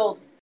 Future's old.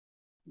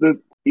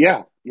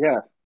 yeah.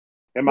 And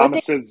What Mama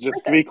day- says,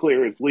 just to be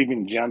clear, is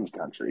leaving Jen's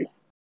country,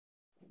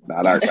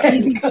 not our country.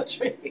 Jen's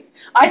country.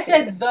 I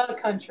said the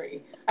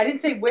country. I didn't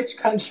say which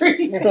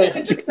country.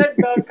 I just said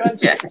the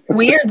country. Yes.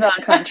 We're the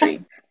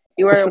country.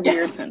 You are a weird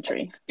Yes.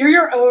 country. You're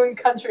your own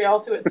country all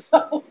to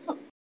itself.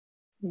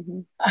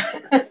 Mm-hmm.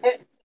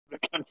 The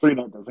country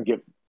that doesn't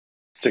get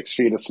 6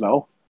 feet of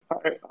snow.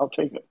 All right, I'll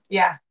take it.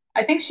 Yeah.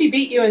 I think she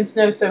beat you in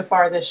snow so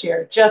far this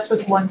year, just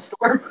with one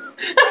storm.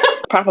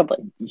 Probably.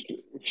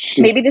 She's-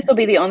 Maybe this will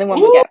be the only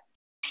one we get.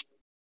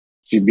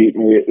 She beat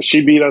me.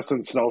 She beat us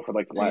in snow for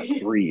like the last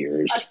 3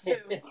 years Us too.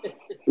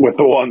 with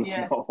the one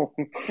Yeah. snow.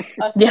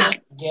 Us Yeah. too.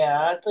 Yeah,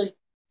 I think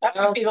That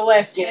would be the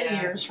last 10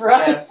 Yeah. years for Yeah.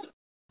 us.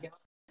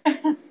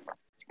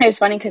 It was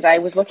funny because I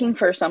was looking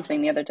for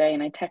something the other day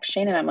and I text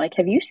Shane and I'm like,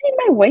 have you seen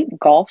my white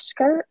golf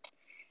skirt?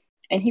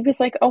 And he was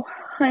like, oh,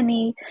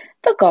 honey,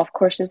 the golf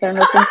courses aren't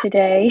open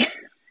today.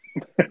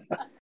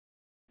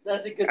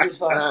 that's a good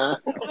response.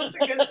 That was a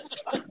good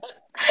response.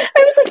 I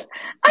was like,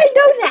 I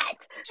know that.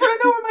 Trying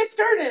to know where my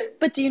skirt is.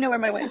 But do you know where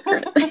my white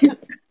skirt is?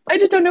 I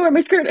just don't know where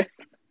my skirt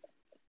is.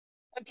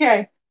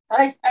 Okay.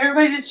 Hi.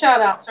 Everybody did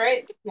shout outs,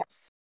 right?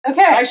 Yes. I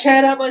Okay.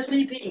 shout out my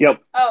VP.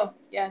 Yep. Oh,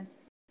 yeah.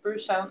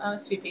 Bruce shout out.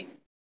 It's VP.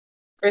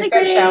 Grace Hi, got a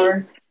Grace.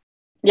 shower.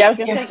 Yeah, I was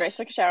going to Yes. say, Grace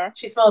took a shower.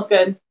 She smells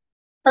good.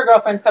 Her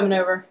girlfriend's coming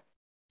over.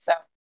 So,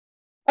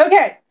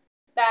 okay.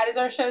 That is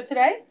our show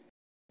today.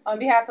 On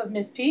behalf of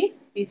Miss P,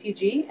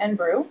 BTG, and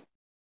Brew,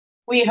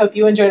 we hope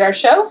you enjoyed our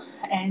show.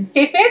 And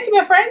stay fancy,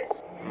 my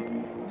friends.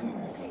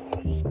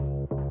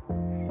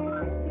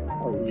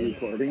 Are we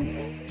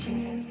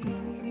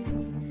recording?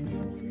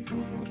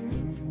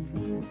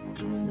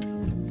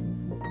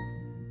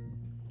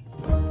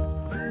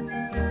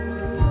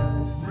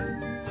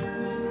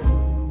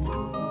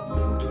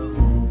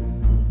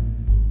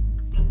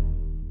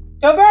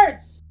 Go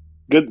Birds!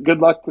 Good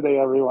luck today,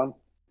 everyone.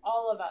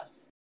 All of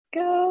us.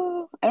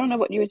 Go. I don't know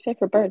what you would say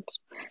for birds.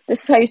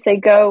 This is how you say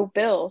go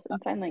Bills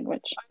in sign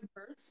language.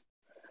 Birds?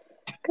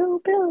 Go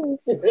Bills.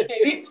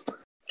 Maybe it's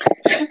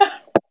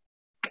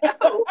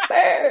Go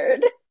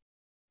bird.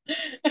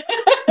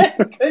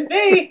 could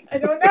be. I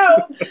don't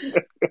know.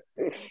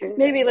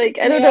 Maybe like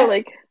I don't know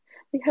like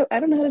how I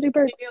don't know how to do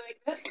birds. Maybe like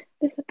this.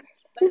 There's a bird.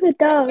 There's a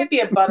dog. It could be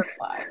a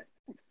butterfly.